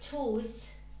right toes.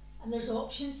 And there's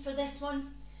options for this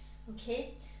one.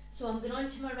 Okay, so I'm going on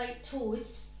to my right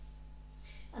toes.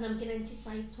 And I'm going into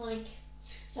side plank.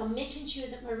 So I'm making sure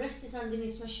that my wrist is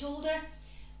underneath my shoulder.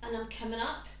 And I'm coming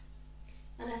up.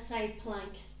 And a side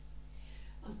plank.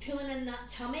 I'm pulling in that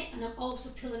tummy and I'm also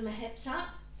pulling my hips up.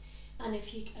 And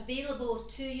if you're available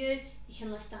to you, you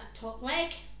can lift that top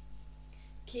leg.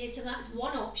 Okay, so that's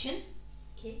one option.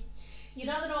 Okay,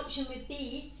 your other option would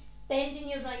be bending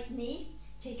your right knee,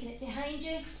 taking it behind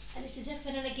you, and it's as if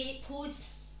you're in a gate pose.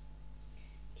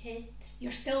 Okay,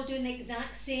 you're still doing the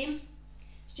exact same,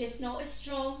 it's just not as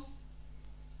strong.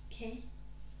 Okay,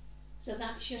 so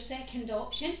that's your second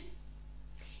option.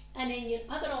 And then your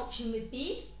other option would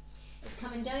be is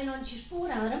coming down onto your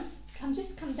forearm,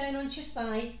 just come down onto your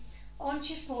thigh,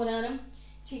 onto your forearm,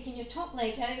 taking your top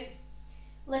leg out,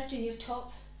 lifting your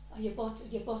top or your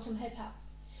bottom hip up.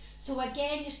 So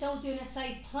again, you're still doing a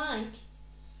side plank,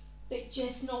 but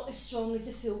just not as strong as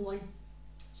the full one.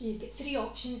 So you've got three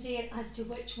options there as to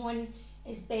which one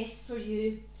is best for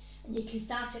you. And you can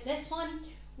start at this one,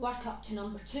 work up to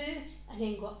number 2, and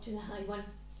then go up to the high one.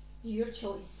 Your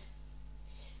choice.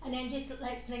 And then just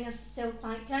let's bring ourselves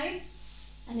back down.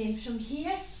 And then from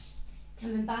here,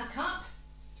 coming back up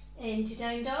into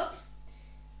down dog.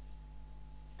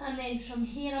 And then from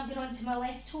here, I'm going on to my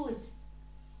left toes.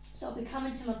 So I'll be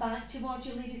coming to my back towards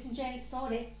you, ladies and gents,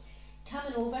 sorry.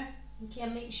 Coming over, okay,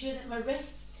 I'm making sure that my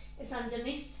wrist is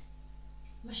underneath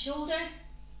my shoulder.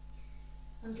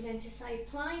 I'm going into side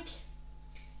plank.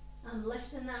 I'm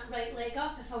lifting that right leg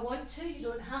up if I want to, you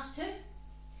don't have to.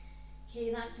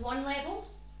 Okay, that's one level.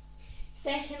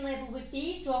 Second level would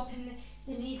be dropping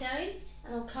the knee down,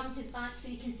 and I'll come to the back so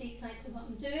you can see exactly what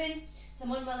I'm doing. So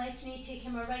I'm on my left knee,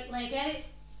 taking my right leg out,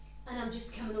 and I'm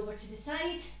just coming over to the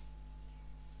side.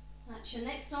 That's your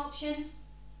next option.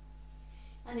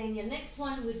 And then your next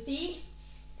one would be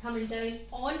coming down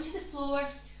onto the floor,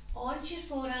 onto your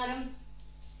forearm,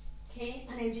 okay,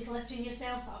 and then just lifting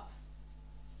yourself up.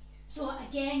 So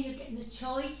again, you're getting the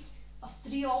choice of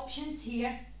 3 options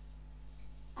here,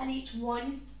 and each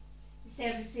one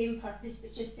serves the same purpose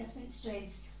but just different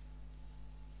strengths.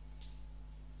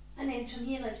 And then from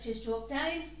here, let's just drop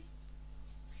down,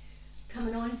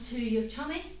 coming on to your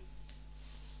tummy,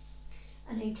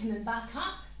 and then coming back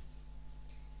up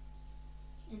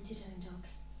into down dog.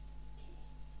 Okay.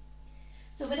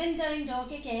 So we're in down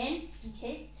dog again,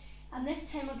 okay, and this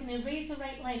time we're going to raise the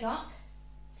right leg up,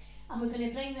 and we're going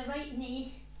to bring the right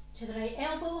knee to the right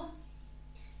elbow,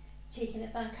 taking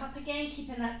it back up again,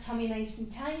 keeping that tummy nice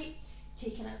and tight,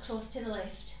 taking it across to the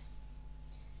left.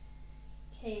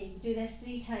 Okay, do this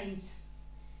 3 times.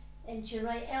 Into your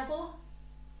right elbow,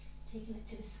 taking it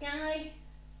to the sky,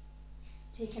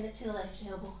 taking it to the left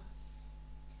elbow.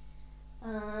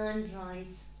 And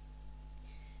rise.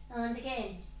 And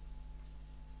again.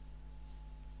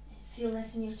 Feel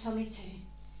this in your tummy too.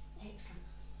 Excellent.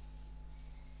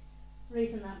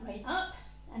 Raising that right up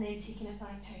and then taking it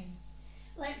back down.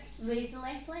 Let's raise the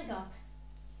left leg up.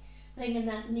 Bringing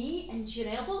that knee into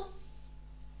your elbow.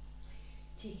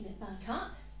 Taking it back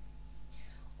up.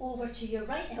 Over to your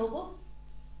right elbow.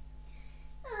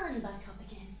 And back up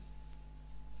again.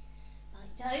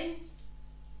 Back down.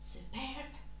 Superb.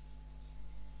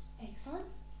 Excellent.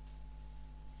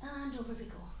 And over we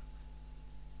go.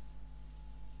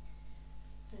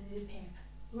 Superb.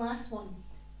 Last one.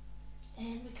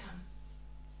 And we come.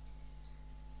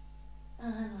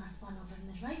 And last one over on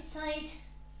the right side.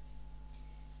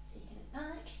 Taking it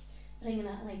back, bringing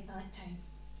that leg back down.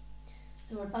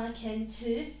 So we're back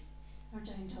into our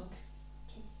down dog.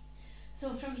 Okay.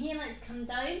 So from here, let's come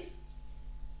down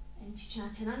into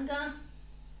Chaturanga.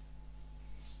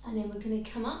 And then we're going to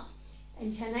come up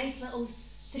into a nice little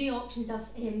 3 options of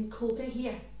cobra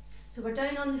here. So we're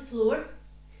down on the floor.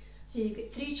 So you've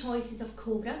got 3 choices of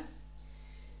cobra.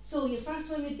 So your first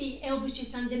one would be elbows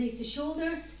just underneath the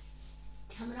shoulders.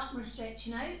 Coming up, we're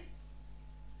stretching out.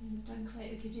 We've done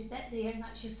quite a good bit there, and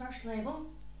that's your first level.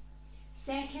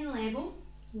 Second level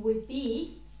would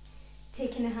be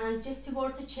taking the hands just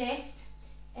towards the chest.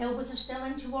 Elbows are still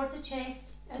in towards the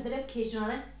chest, or the rib cage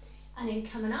rather, and then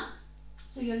coming up.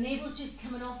 So your navel's just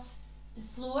coming off the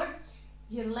floor.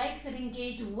 Your legs are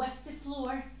engaged with the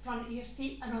floor, front of your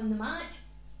feet are on the mat.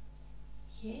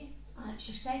 Okay, that's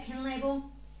your second level.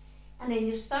 And then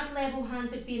your third level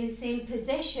hand would be in the same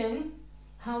position.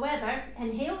 However,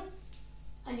 inhale,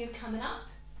 and you're coming up.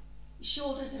 Your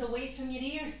shoulders are away from your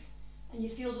ears, and you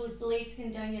feel those blades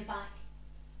going down your back.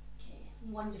 Okay,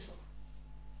 wonderful.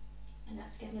 And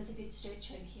that's giving us a good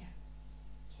stretch out here.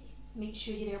 Okay, make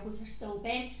sure your elbows are still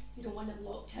bent. You don't want them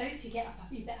locked out to get up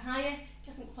a wee bit higher. It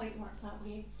doesn't quite work that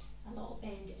way. A little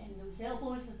bend in those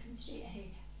elbows, looking straight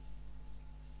ahead.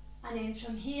 And then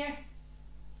from here,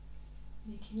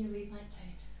 making your way back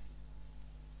down.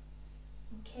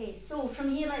 Okay, so from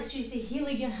here, let's use the heel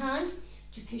of your hand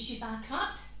to push you back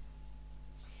up.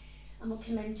 And we'll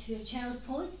come into a child's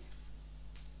pose.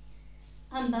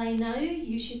 And by now,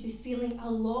 you should be feeling a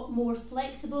lot more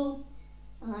flexible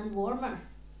and warmer.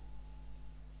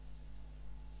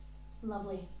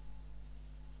 Lovely.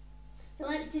 So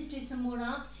let's just do some more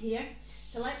abs here.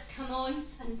 So let's come on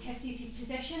into a seated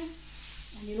position.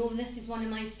 And you know this is one of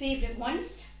my favourite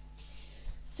ones.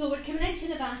 So we're coming into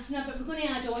the Navasana, but we're going to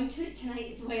add on to it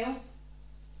tonight as well.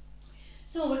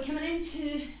 So we're coming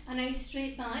into a nice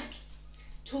straight back,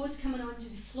 toes coming onto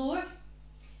the floor,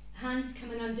 hands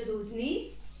coming under those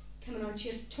knees, coming onto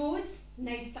your toes,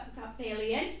 nice tuck that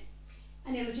belly in,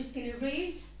 and then we're just going to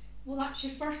raise. Well, that's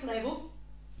your first level.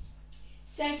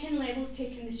 Second level is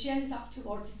taking the shins up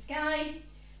towards the sky.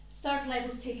 Third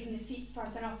level is taking the feet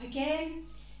further up again,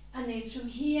 and then from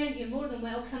here you're more than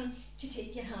welcome to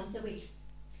take your hands away.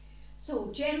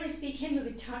 So generally speaking, we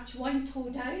would touch one toe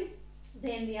down,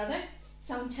 then the other,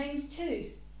 sometimes 2.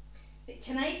 But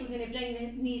tonight we're going to bring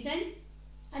the knees in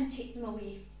and take them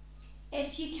away.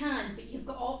 If you can, but you've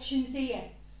got options there.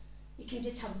 You can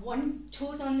just have one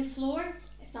toes on the floor,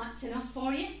 if that's enough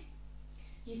for you.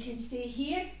 You can stay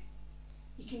here.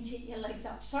 You can take your legs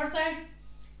up further.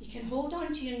 You can hold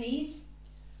on to your knees,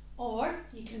 or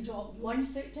you can drop one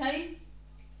foot down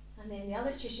and then the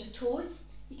other, just your toes.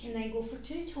 You can then go for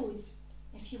 2 toes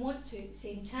if you want to at the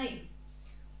same time.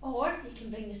 Or you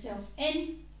can bring yourself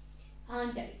in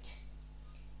and out.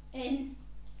 In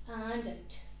and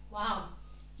out. Wow.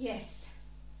 Yes.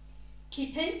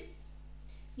 Keeping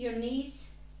your knees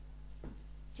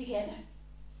together.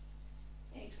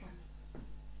 Excellent.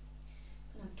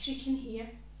 And I'm creaking here.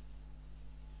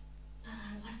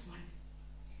 And last one.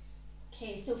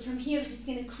 Okay, so from here we're just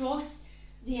going to cross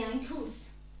the ankles.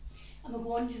 And we'll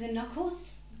go on to the knuckles.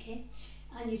 Okay,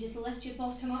 and you just lift your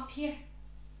bottom up here.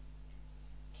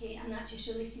 Okay, and that just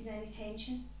releases any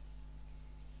tension.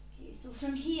 Okay, so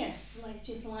from here, let's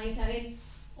just lie down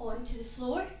onto the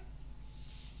floor.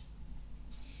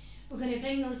 We're going to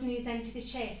bring those knees into the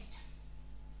chest.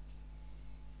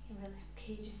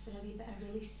 Okay, just for a wee bit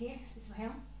of release here as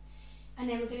well. And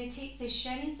then we're going to take the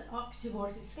shins up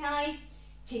towards the sky,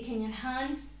 taking your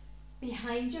hands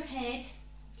behind your head.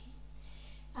 Okay.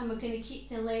 And we're going to keep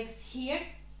the legs here.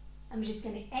 And we're just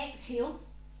going to exhale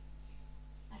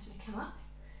as we come up.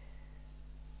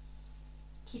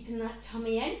 Keeping that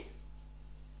tummy in.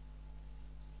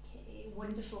 Okay,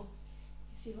 wonderful.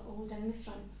 You feel it all down the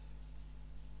front.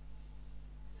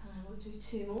 And we'll do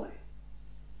 2 more.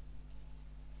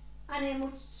 And then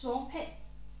we'll swap it.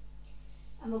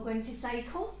 And we're going to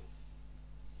cycle.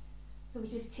 So we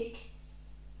just take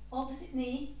opposite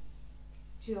knee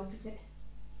to opposite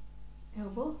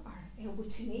elbow, or elbow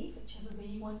to knee, whichever way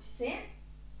you want to say it.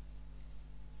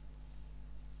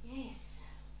 Yes.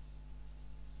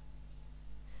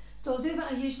 So I'll do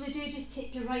what I usually do, just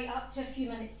take you right up to a few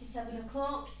minutes to 7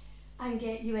 o'clock and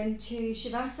get you into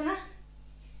Shavasana.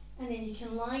 And then you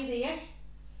can lie there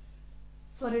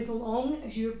for as long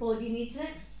as your body needs it.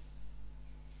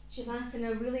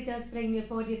 Shavasana really does bring your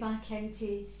body back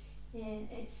into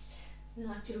its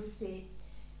natural state.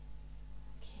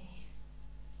 Okay.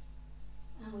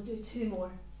 And we'll do 2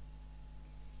 more.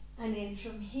 And then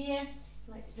from here,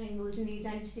 let's bring those knees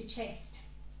into the chest.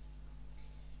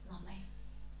 Lovely.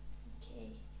 Okay.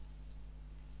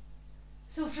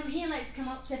 So from here, let's come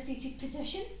up to a seated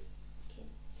position. Okay.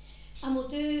 And we'll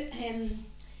do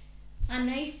a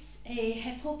nice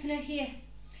hip opener here.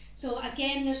 So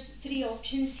again, there's 3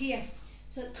 options here.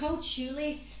 So it's called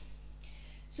shoelace.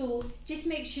 So just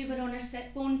make sure we're on our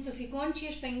sit bones. So if you go onto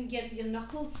your finger, your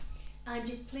knuckles, and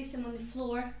just place them on the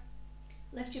floor,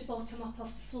 lift your bottom up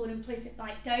off the floor and place it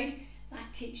back down,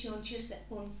 that takes you onto your sit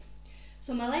bones.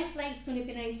 So my left leg's going to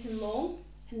be nice and long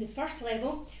in the first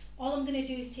level. All I'm going to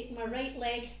do is take my right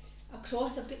leg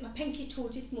across. I've got my pinky toe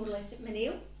just more or less at my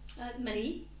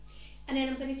knee. And then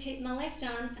I'm going to take my left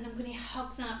arm and I'm going to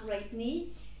hug that right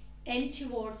knee in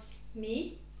towards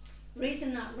me,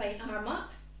 raising that right arm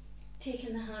up,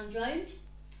 taking the hand round,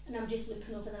 and I'm just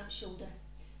looking over that shoulder.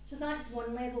 So that's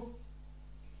one level.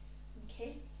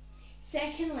 Okay.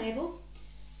 Second level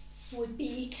would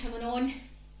be coming on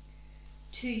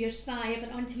to your thigh,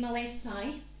 but onto my left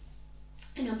thigh,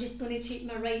 and I'm just going to take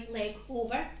my right leg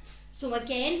over. So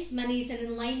again, my knees are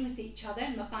in line with each other,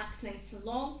 my back's nice and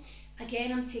long.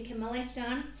 Again, I'm taking my left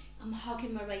arm, I'm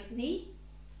hugging my right knee,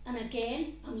 and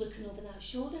again, I'm looking over that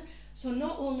shoulder. So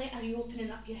not only are you opening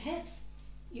up your hips,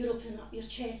 you're opening up your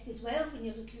chest as well when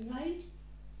you're looking round,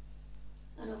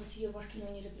 and obviously you're working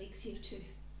on your obliques here too.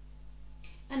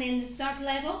 And then the third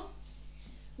level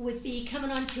would be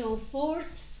coming onto all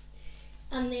fours,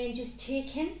 and then just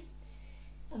taking,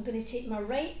 I'm going to take my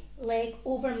right leg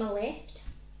over my left,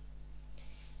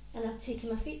 and I'm taking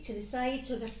my feet to the side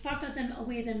so they're further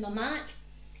away than my mat,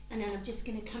 and then I'm just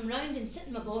going to come round and sit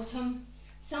in my bottom.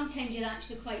 Sometimes you're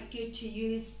actually quite good to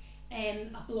use a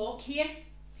block here,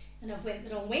 and I've went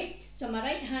the wrong way. So my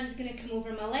right hand's going to come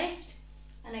over my left,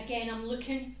 and again I'm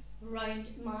looking round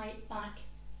my back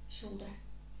shoulder.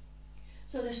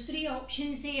 So there's 3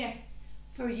 options there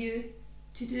for you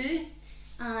to do,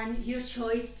 and your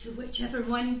choice to whichever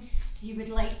one you would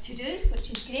like to do,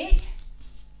 which is great.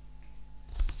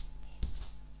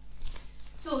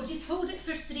 So just hold it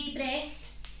for 3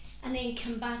 breaths and then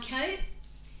come back out,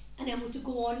 and then we'll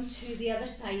go on to the other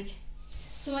side.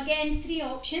 So again, 3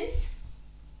 options.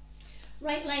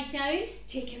 Right leg down,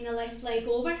 taking the left leg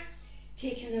over,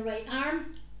 taking the right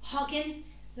arm, hugging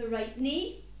the right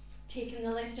knee, taking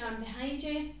the left arm behind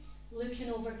you,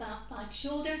 looking over that back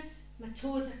shoulder. My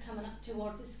toes are coming up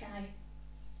towards the sky.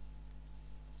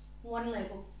 1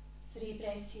 level, 3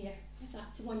 breaths here, if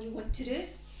that's the one you want to do.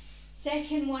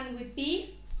 Second one would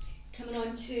be coming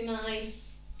on to my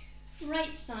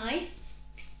right thigh,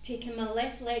 taking my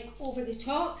left leg over the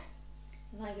top,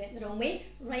 and I went the wrong way,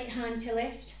 right hand to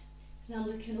left, and I'm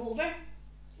looking over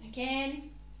again,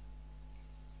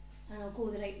 and I'll go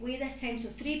the right way this time. So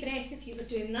 3 breaths if you were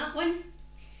doing that one.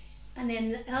 And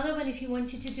then the other one, if you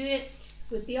wanted to do it,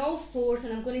 would be all fours,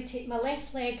 and I'm going to take my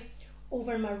left leg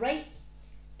over my right.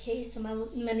 Okay, so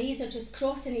my knees are just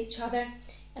crossing each other,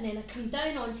 and then I come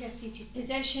down onto a seated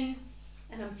position,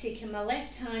 and I'm taking my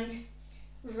left hand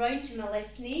round to my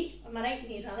left knee, or my right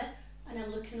knee rather, and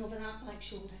I'm looking over that back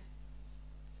shoulder.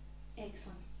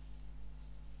 Excellent.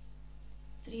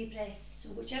 3 breaths. So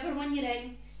whichever one you're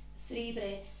in, 3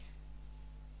 breaths.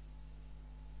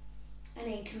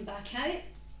 And then come back out.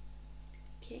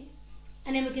 Okay.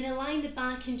 And then we're going to lie in the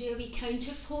back and do a wee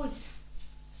counter pose.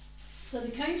 So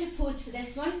the counter pose for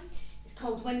this one is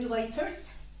called window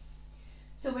wipers.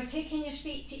 So we're taking your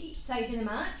feet to each side of the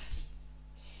mat,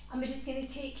 and we're just going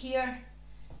to take your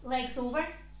legs over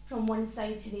from one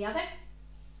side to the other,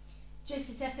 just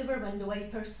as if they were window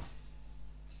wipers.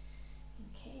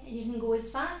 Okay, and you can go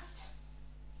as fast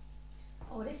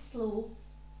or as slow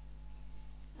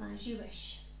as you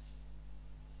wish.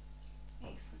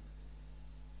 Excellent.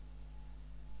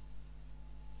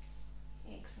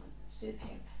 Excellent, superb.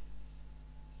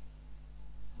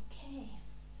 Okay.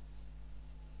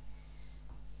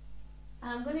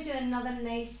 I'm going to do another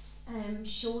nice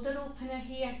shoulder opener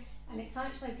here, and it's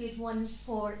actually a good one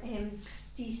for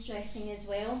de-stressing as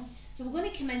well. So we're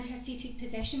going to come into a seated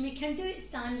position. We can do it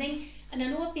standing, and I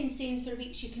know I've been saying for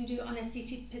weeks you can do it on a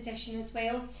seated position as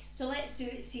well. So let's do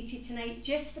it seated tonight,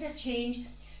 just for a change,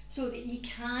 so that you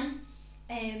can,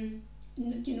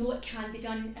 you know, it can be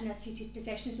done in a seated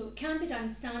position. So it can be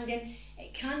done standing,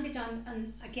 it can be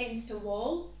done against a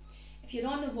wall. If you're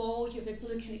on the wall, you'll be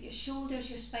looking at your shoulders,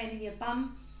 your spine and your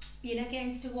bum being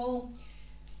against a wall.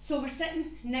 So we're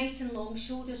sitting nice and long,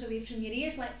 shoulders away from your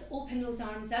ears. Let's open those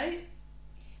arms out,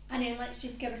 and then let's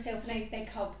just give ourselves a nice big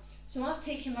hug. So I've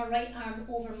taken my right arm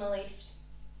over my left.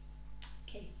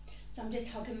 Okay, so I'm just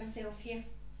hugging myself here.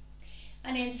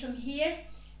 And then from here,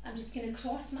 I'm just going to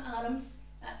cross my arms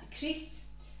at the crease,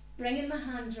 bringing my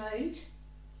hand round.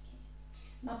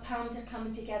 My palms are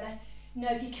coming together. Now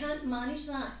if you can't manage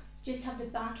that, just have the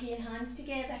back of your hands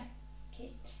together. Okay,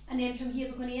 and then from here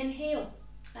we're going to inhale,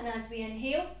 and as we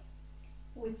inhale,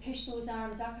 we push those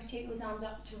arms up or take those arms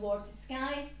up towards the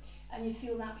sky, and you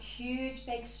feel that huge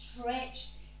big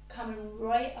stretch coming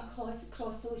right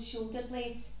across those shoulder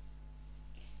blades.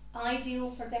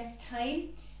 Ideal for this time,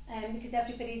 because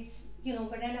everybody's, you know,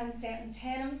 we're in uncertain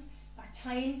times,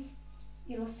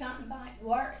 starting back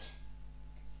work,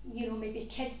 you know, maybe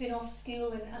kids been off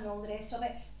school and all the rest of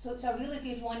it. So it's a really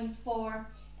good one for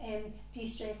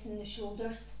de-stressing the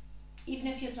shoulders. Even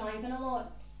if you're driving a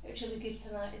lot, it's really good for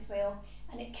that as well.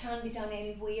 And it can be done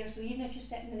anywhere. So even if you're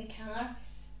sitting in the car,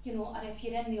 you know, or if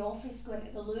you're in the office going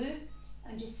to the loo,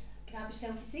 and just grab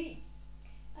yourself a seat.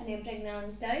 And then bring the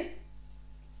arms down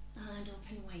and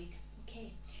open wide.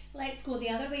 Okay, let's go the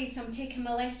other way. So I'm taking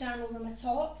my left arm over my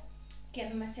top,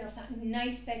 giving myself that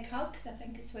nice big hug because I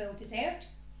think it's well deserved.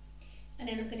 And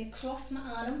then I'm going to cross my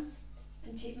arms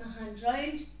and take my hand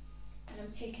round, and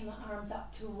I'm taking my arms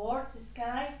up towards the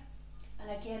sky,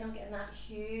 and again I'm getting that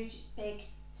huge big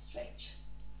stretch.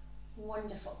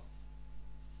 Wonderful.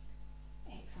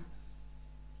 Excellent.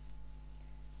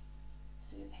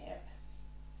 Superb.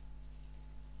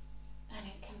 And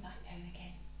then come back down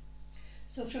again.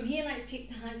 So from here, let's take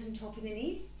the hands on top of the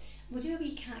knees. We'll do a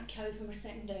wee cat-cow when we're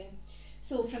sitting down.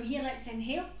 So from here, let's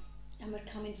inhale, and we're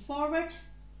coming forward,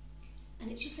 and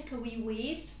it's just like a wee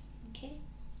wave. Okay,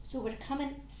 so we're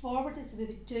coming forward as we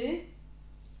would do.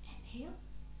 Inhale,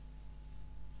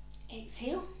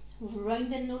 exhale,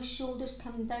 rounding those shoulders,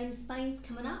 coming down, spines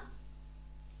coming up,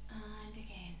 and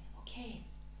again. Okay,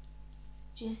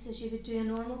 just as you would do a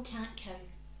normal cat-cow.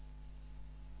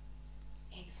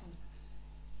 Excellent.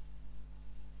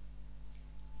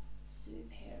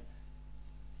 Superb.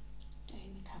 Down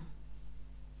we come.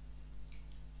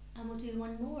 And we'll do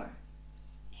one more.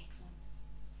 Excellent.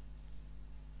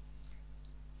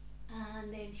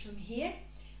 And then from here,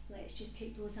 let's just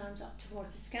take those arms up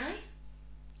towards the sky,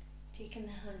 taking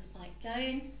the hands back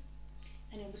down,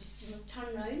 and then we'll just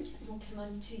turn round and we'll come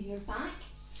onto your back.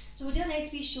 So we'll do a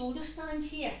nice wee shoulder stand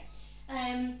here.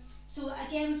 So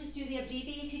again, we'll just do the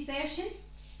abbreviated version.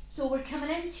 So we're coming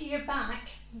into your back,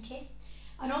 okay?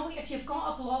 And if you've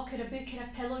got a block or a book or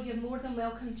a pillow, you're more than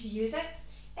welcome to use it.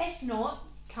 If not,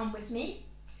 come with me.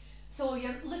 So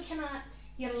you're looking at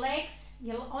your legs,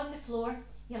 you're on the floor,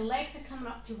 your legs are coming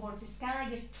up towards the sky,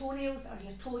 your toenails or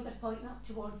your toes are pointing up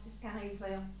towards the sky as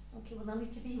well. Okay, well they'll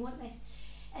need to be, won't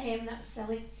they? That was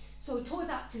silly. So toes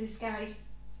up to the sky.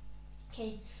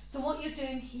 Okay, so what you're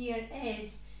doing here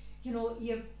is, you know,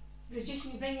 you're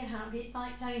reducing, you bring your heart rate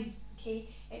back down. Okay,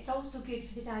 it's also good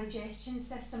for the digestion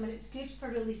system, and it's good for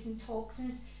releasing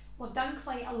toxins. We've done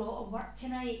quite a lot of work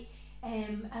tonight,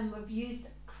 and we've used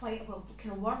quite, well,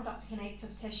 kind of warmed up the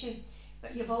connective tissue,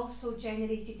 but you've also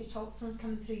generated the toxins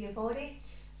coming through your body,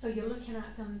 so you're looking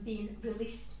at them being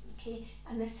released, okay,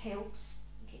 and this helps.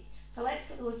 Okay, so let's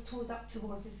get those toes up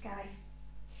towards the sky.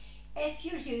 If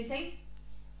you're using,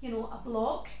 you know, a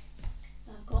block,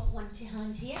 I've got one to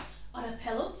hand here, or a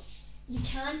pillow, you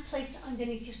can place it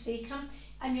underneath your sacrum,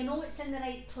 and you know it's in the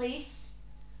right place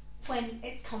when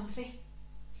it's comfy.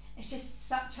 It's just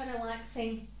such a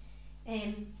relaxing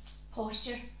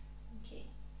posture. Okay.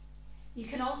 You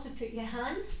can also put your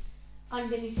hands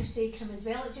underneath your sacrum as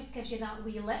well. It just gives you that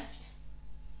wee lift.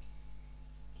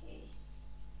 Okay.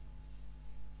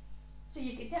 So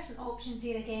you've got different options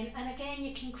here again, and again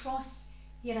you can cross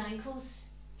your ankles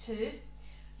too.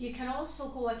 You can also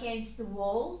go against the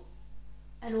wall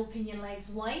and open your legs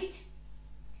wide.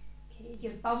 Okay,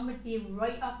 your bum would be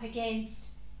right up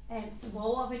against the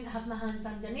wall. I wouldn't have my hands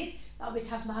underneath, but I would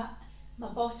have my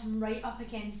bottom right up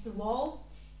against the wall.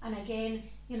 And again,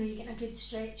 you know, you're getting a good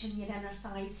stretch in your inner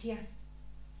thighs here.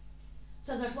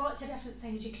 So there's lots of different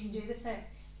things you can do with it.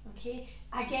 Okay,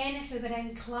 again, if we were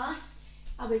in class,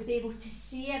 I would be able to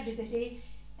see everybody.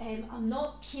 I'm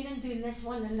not keen on doing this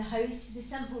one in the house for the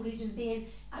simple reason being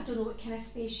I don't know what kind of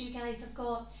space you guys have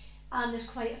got, and there's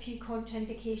quite a few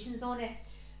contraindications on it.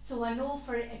 So I know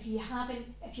for if you've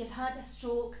had a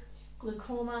stroke,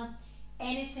 glaucoma,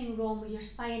 anything wrong with your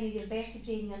spine or your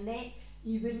vertebrae in your neck,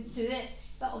 you wouldn't do it,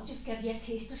 but I'll just give you a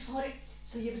taster for it.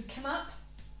 So you would come up,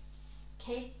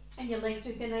 okay, and your legs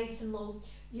would be nice and long.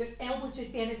 Your elbows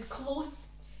would be in as close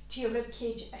to your rib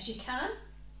cage as you can,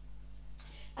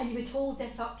 and you would hold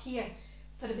this up here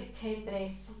for about 10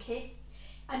 breaths, okay?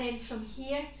 And then from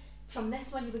here, from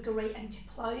this one, you would go right into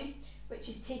plough, which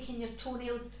is taking your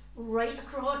toenails right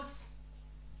across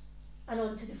and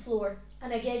onto the floor.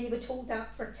 And again, you would hold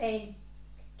that for 10.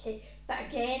 Okay, but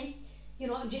again, you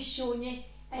know, I'm just showing you,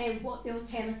 what the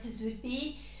alternatives would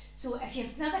be. So if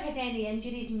you've never had any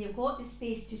injuries and you've got the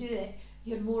space to do it,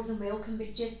 you're more than welcome,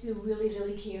 but just be really,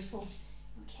 really careful.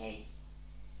 Okay.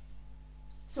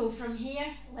 So from here,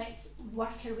 let's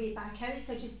work our way back out.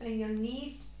 So just bring your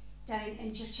knees down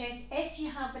into your chest. If you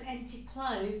have an into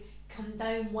plough, come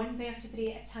down one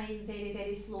vertebrae at a time, very,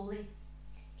 very slowly.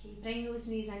 Okay, bring those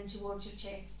knees in towards your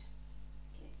chest.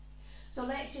 Okay. So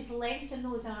let's just lengthen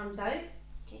those arms out.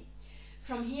 Okay.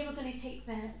 From here, we're going to take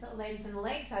the lengthen the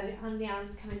legs out and the arms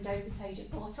coming down beside your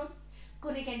bottom.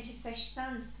 Going to get into fish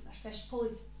stance or fish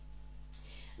pose.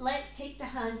 Let's take the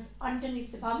hands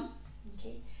underneath the bum.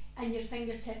 Okay. And your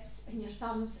fingertips and your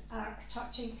thumbs are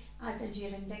touching, as is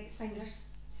your index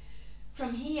fingers.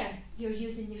 From here, you're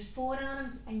using your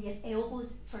forearms and your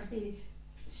elbows for the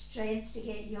strength to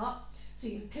get you up. So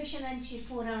you're pushing into your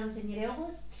forearms and your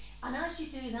elbows, and as you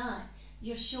do that,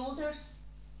 your shoulder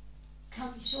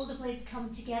blades come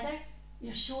together,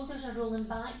 your shoulders are rolling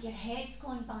back, your head's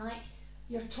going back,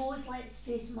 your toes, let's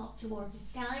face them up towards the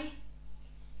sky.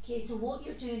 Okay, so what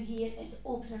you're doing here is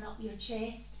opening up your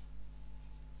chest.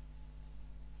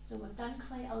 So we've done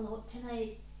quite a lot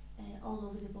tonight, all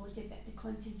over the body, but the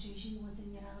concentration was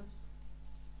in your abs.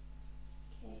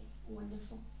 Okay,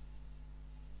 wonderful.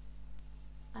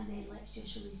 And then let's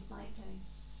just release back down.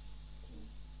 Okay.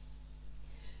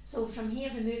 So from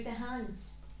here, remove the hands.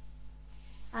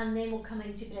 And then we'll come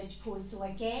into bridge pose. So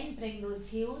again, bring those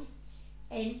heels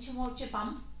in towards your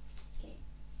bum. Okay.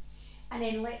 And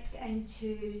then let's get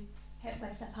into hip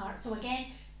width apart. So again,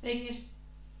 bring your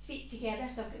feet together.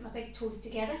 So I've got my big toes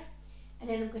together. And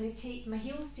then I'm going to take my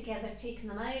heels together, taking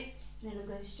them out. And then I'm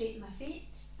going to straighten my feet.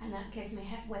 And that gives me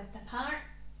hip width apart.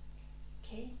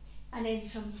 Okay. And then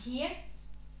from here,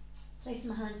 place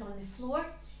my hands on the floor.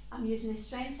 I'm using the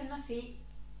strength in my feet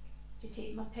to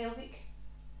take my pelvic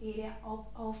area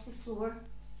up off the floor.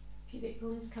 Pubic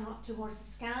bones come up towards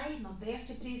the sky. My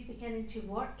vertebrae is beginning to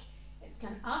work. It's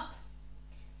gone up.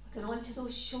 We're going onto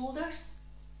those shoulders.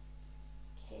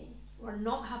 Okay. We're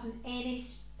not having any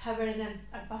power in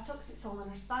our buttocks. It's all in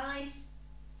our thighs.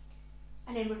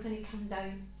 And then we're going to come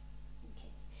down. Okay.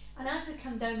 And as we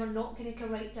come down, we're not going to go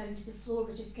right down to the floor.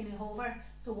 We're just going to hover.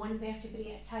 So one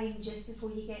vertebrae at a time just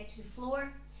before you get to the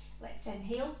floor. Let's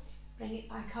inhale. Bring it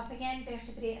back up again,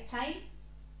 vertebrae at a time.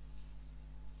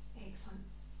 Excellent.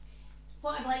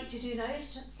 What I'd like to do now is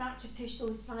start to push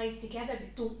those thighs together,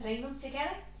 but don't bring them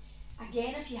together.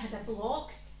 Again, if you had a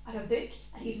block or a book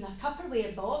or even a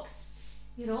Tupperware box,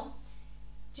 you know,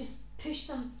 just push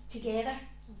them together,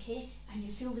 okay? And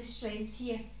you feel the strength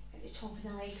here at the top of the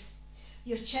legs.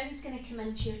 Your chin's going to come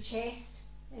into your chest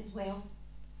as well.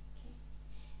 Okay.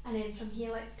 And then from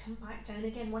here, let's come back down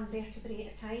again, one vertebrae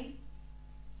at a time.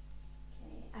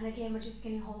 Okay. And again, we're just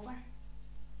going to hover.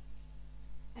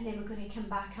 And then we're going to come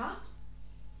back up.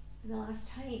 And the last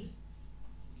time,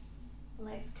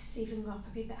 let's see if we can go up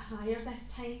a wee bit higher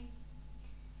this time.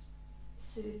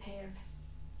 Superb.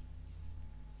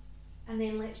 And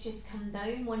then let's just come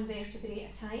down one vertebrae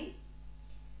at a time,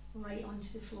 right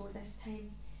onto the floor this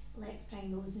time. Let's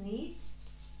bring those knees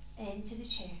into the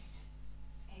chest.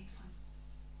 Excellent.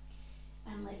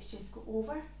 And let's just go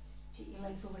over, take your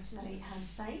legs over to the right hand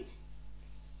side.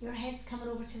 Your head's coming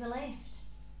over to the left.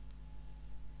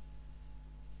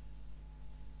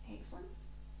 Excellent.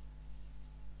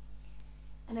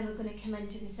 And then we're going to come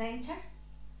into the centre.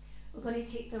 We're going to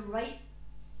take the right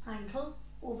ankle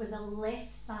over the left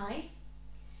thigh,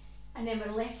 and then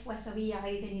we're left with a wee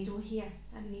eye, the needle here,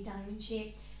 and a wee diamond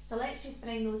shape. So let's just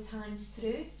bring those hands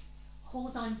through,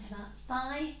 hold on to that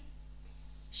thigh.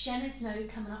 Shin is now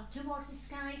coming up towards the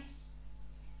sky.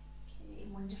 Okay,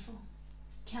 wonderful.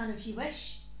 Can, if you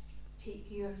wish, take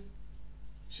your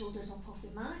shoulders up off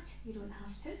the mat. You don't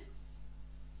have to.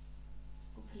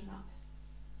 Open them up,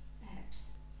 the hips.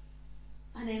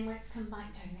 And then let's come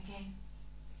back down again.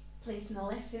 Placing the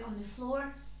left foot on the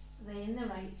floor, then the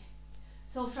right.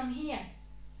 So from here,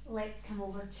 let's come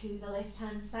over to the left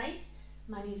hand side.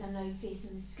 My knees are now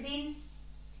facing the screen.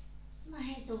 My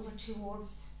head's over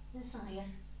towards the fire.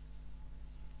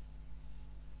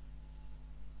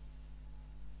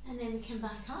 And then we come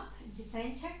back up into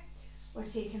centre. We're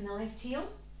taking the left heel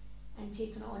and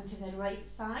taking it onto the right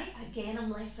thigh. Again,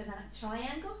 I'm left with that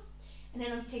triangle. And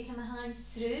then I'm taking my hands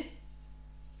through.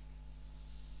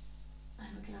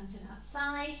 And we're going onto that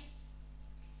thigh.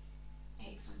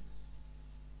 Excellent.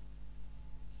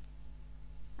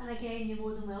 And again, you're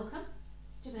more than welcome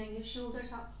to bring your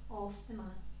shoulders up off the mat.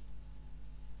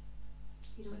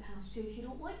 You don't have to if you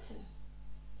don't want to.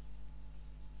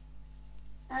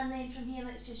 And then from here,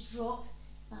 let's just drop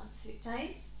that foot down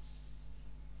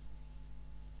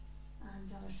and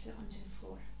the other foot onto the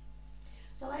floor.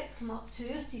 So let's come up to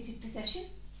a seated position.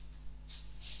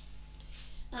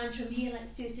 And from here,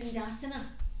 let's do Dandasana.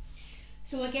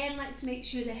 So again, let's make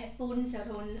sure the hip bones are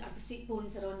on, or the seat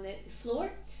bones are on the floor.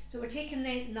 So we're taking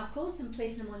the knuckles and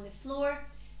placing them on the floor,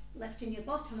 lifting your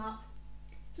bottom up,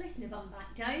 placing the bum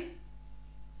back down.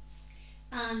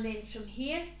 And then from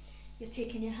here, you're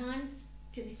taking your hands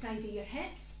to the side of your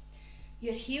hips.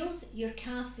 Your heels, your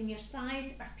calves and your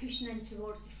thighs are pushing in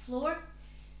towards the floor.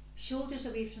 Shoulders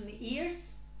away from the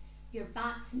ears. Your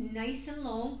back's nice and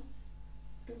long.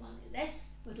 We don't want it like this.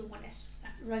 We don't want this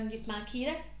rounded back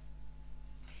either.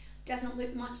 Doesn't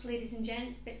look much, ladies and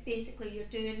gents, but basically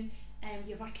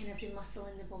you're working every muscle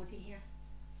in the body here.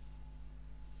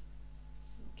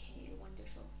 Okay,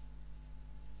 wonderful.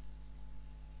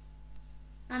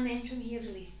 And then from here,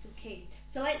 release. Okay,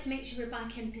 so let's make sure we're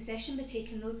back in position by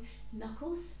taking those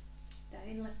knuckles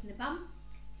down, lifting the bum,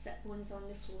 sit bones on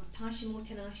the floor.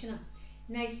 Paschimottanasana.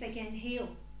 Nice big inhale.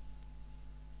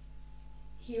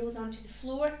 Heels onto the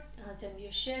floor, as in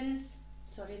your shins,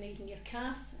 not even your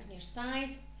calves and your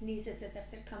thighs. Knees as if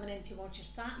they're coming in towards your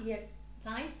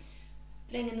thighs.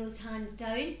 Bringing those hands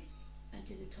down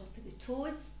onto the top of the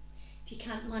toes. If you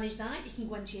can't manage that, you can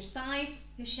go into your thighs,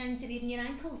 your shins, or even your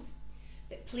ankles.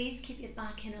 But please keep your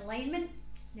back in alignment,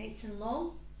 nice and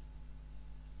long.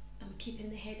 And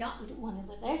keeping the head up. We don't want it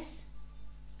like this.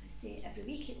 I say every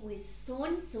week, it weighs a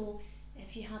stone, so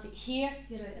if you have it here,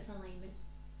 you're out of alignment.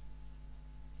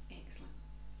 Excellent.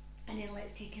 And then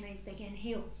let's take a nice big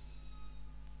inhale.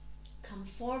 Come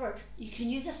forward. You can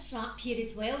use a strap here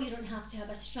as well. You don't have to have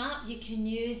a strap. You can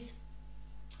use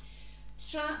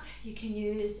you can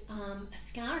use a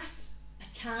scarf,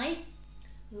 a tie.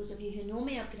 Those of you who know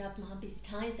me, I've grabbed my hubby's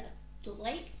ties that I don't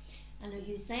like, and I'll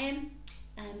use them.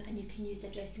 And you can use a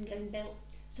dressing gown belt.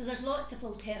 So there's lots of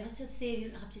alternatives there. You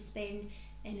don't have to spend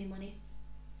any money.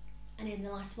 And then the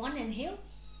last one, inhale.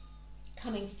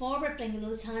 Coming forward, bringing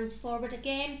those hands forward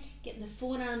again, getting the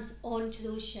forearms onto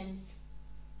those shins.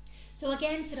 So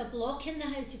again, for a block in the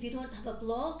house, if you don't have a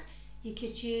block, you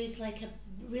could use like a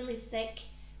really thick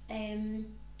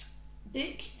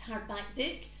book, hardback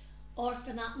book, or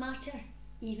for that matter,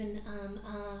 even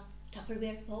a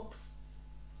Tupperware box.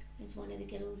 As one of the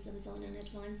girls, I was on an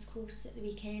advanced course at the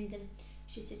weekend and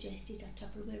she suggested a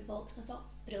Tupperware box. I thought,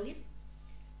 brilliant.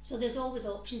 So there's always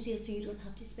options here, so you don't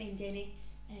have to spend any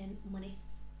money.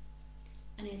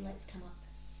 And then let's come up.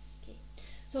 Okay.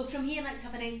 So from here, let's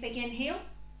have a nice big inhale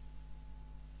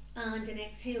and an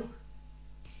exhale.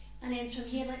 And then from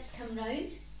here, let's come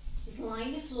round. Just lie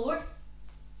on the floor.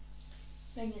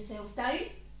 Bring yourself down.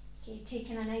 Okay,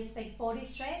 taking a nice big body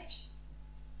stretch.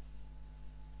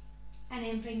 And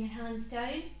then bring your hands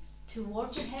down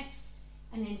towards your hips,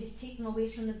 and then just take them away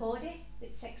from the body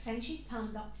at 6 inches,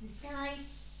 palms up to the sky.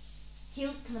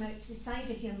 Heels coming out to the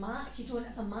side of your mat. If you don't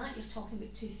have a mat, you're talking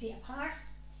about 2 feet apart.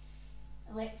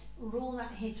 Let's roll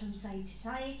that head from side to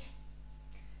side,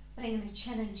 bringing the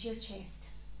chin into your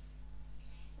chest.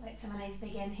 Let's have a nice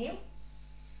big inhale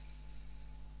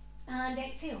and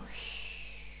exhale.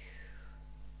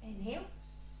 Inhale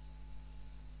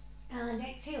and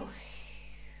exhale.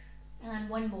 And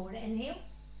one more, inhale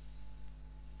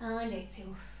and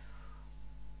exhale.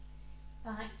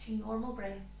 Back to normal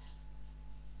breath.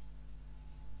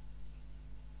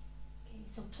 Okay,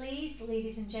 so please,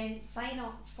 ladies and gents, sign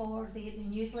up for the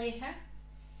newsletter.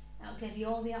 That'll give you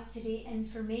all the up-to-date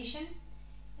information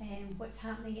and what's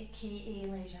happening at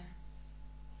KA Leisure.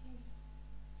 Okay.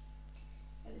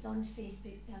 It was on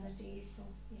Facebook the other day, so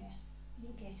yeah,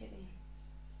 you'll get it there.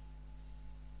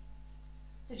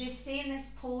 So just stay in this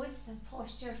pose and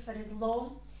posture for as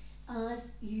long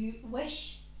as you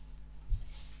wish.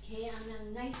 Okay,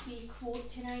 and a nice wee quote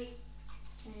tonight.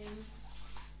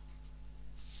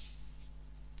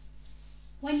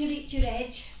 When you reach your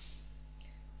edge,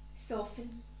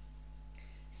 soften.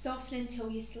 Soften until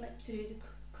you slip through the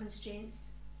constraints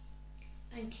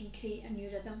and can create a new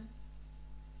rhythm,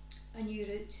 a new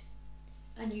route,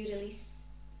 a new release.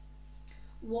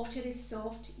 Water is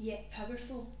soft yet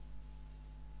powerful.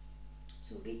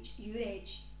 So reach your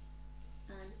edge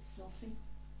and soften.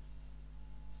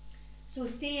 So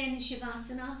stay in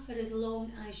Shavasana for as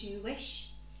long as you wish.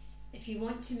 If you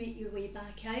want to make your way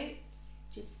back out,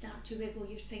 just start to wiggle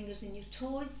your fingers and your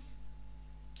toes.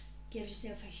 Give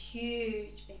yourself a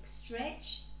huge big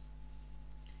stretch.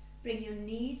 Bring your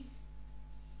knees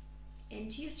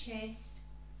into your chest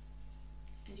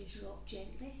and just rock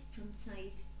gently from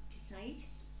side to side.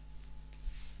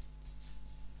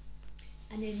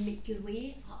 And then make your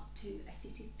way up to a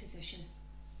seated position.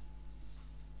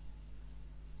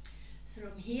 So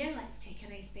from here, let's take a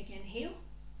nice big inhale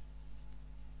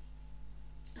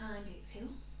and exhale.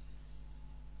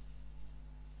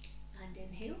 and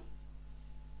inhale,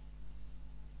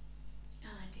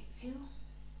 and exhale,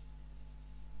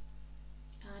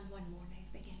 and one more nice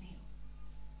big inhale.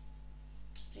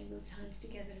 Bring those hands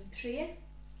together in prayer.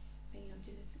 Bring them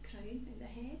to the crown of the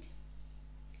head,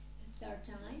 the third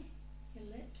eye, your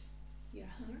lips, your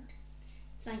heart.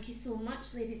 Thank you so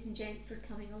much, ladies and gents, for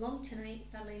coming along tonight.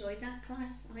 Thoroughly enjoyed that class.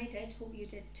 I did. Hope you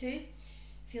did too.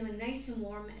 Feeling nice and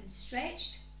warm and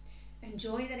stretched.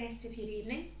 Enjoy the rest of your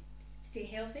evening. Stay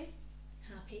healthy,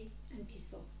 happy and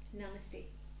peaceful. Namaste.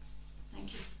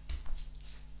 Thank you.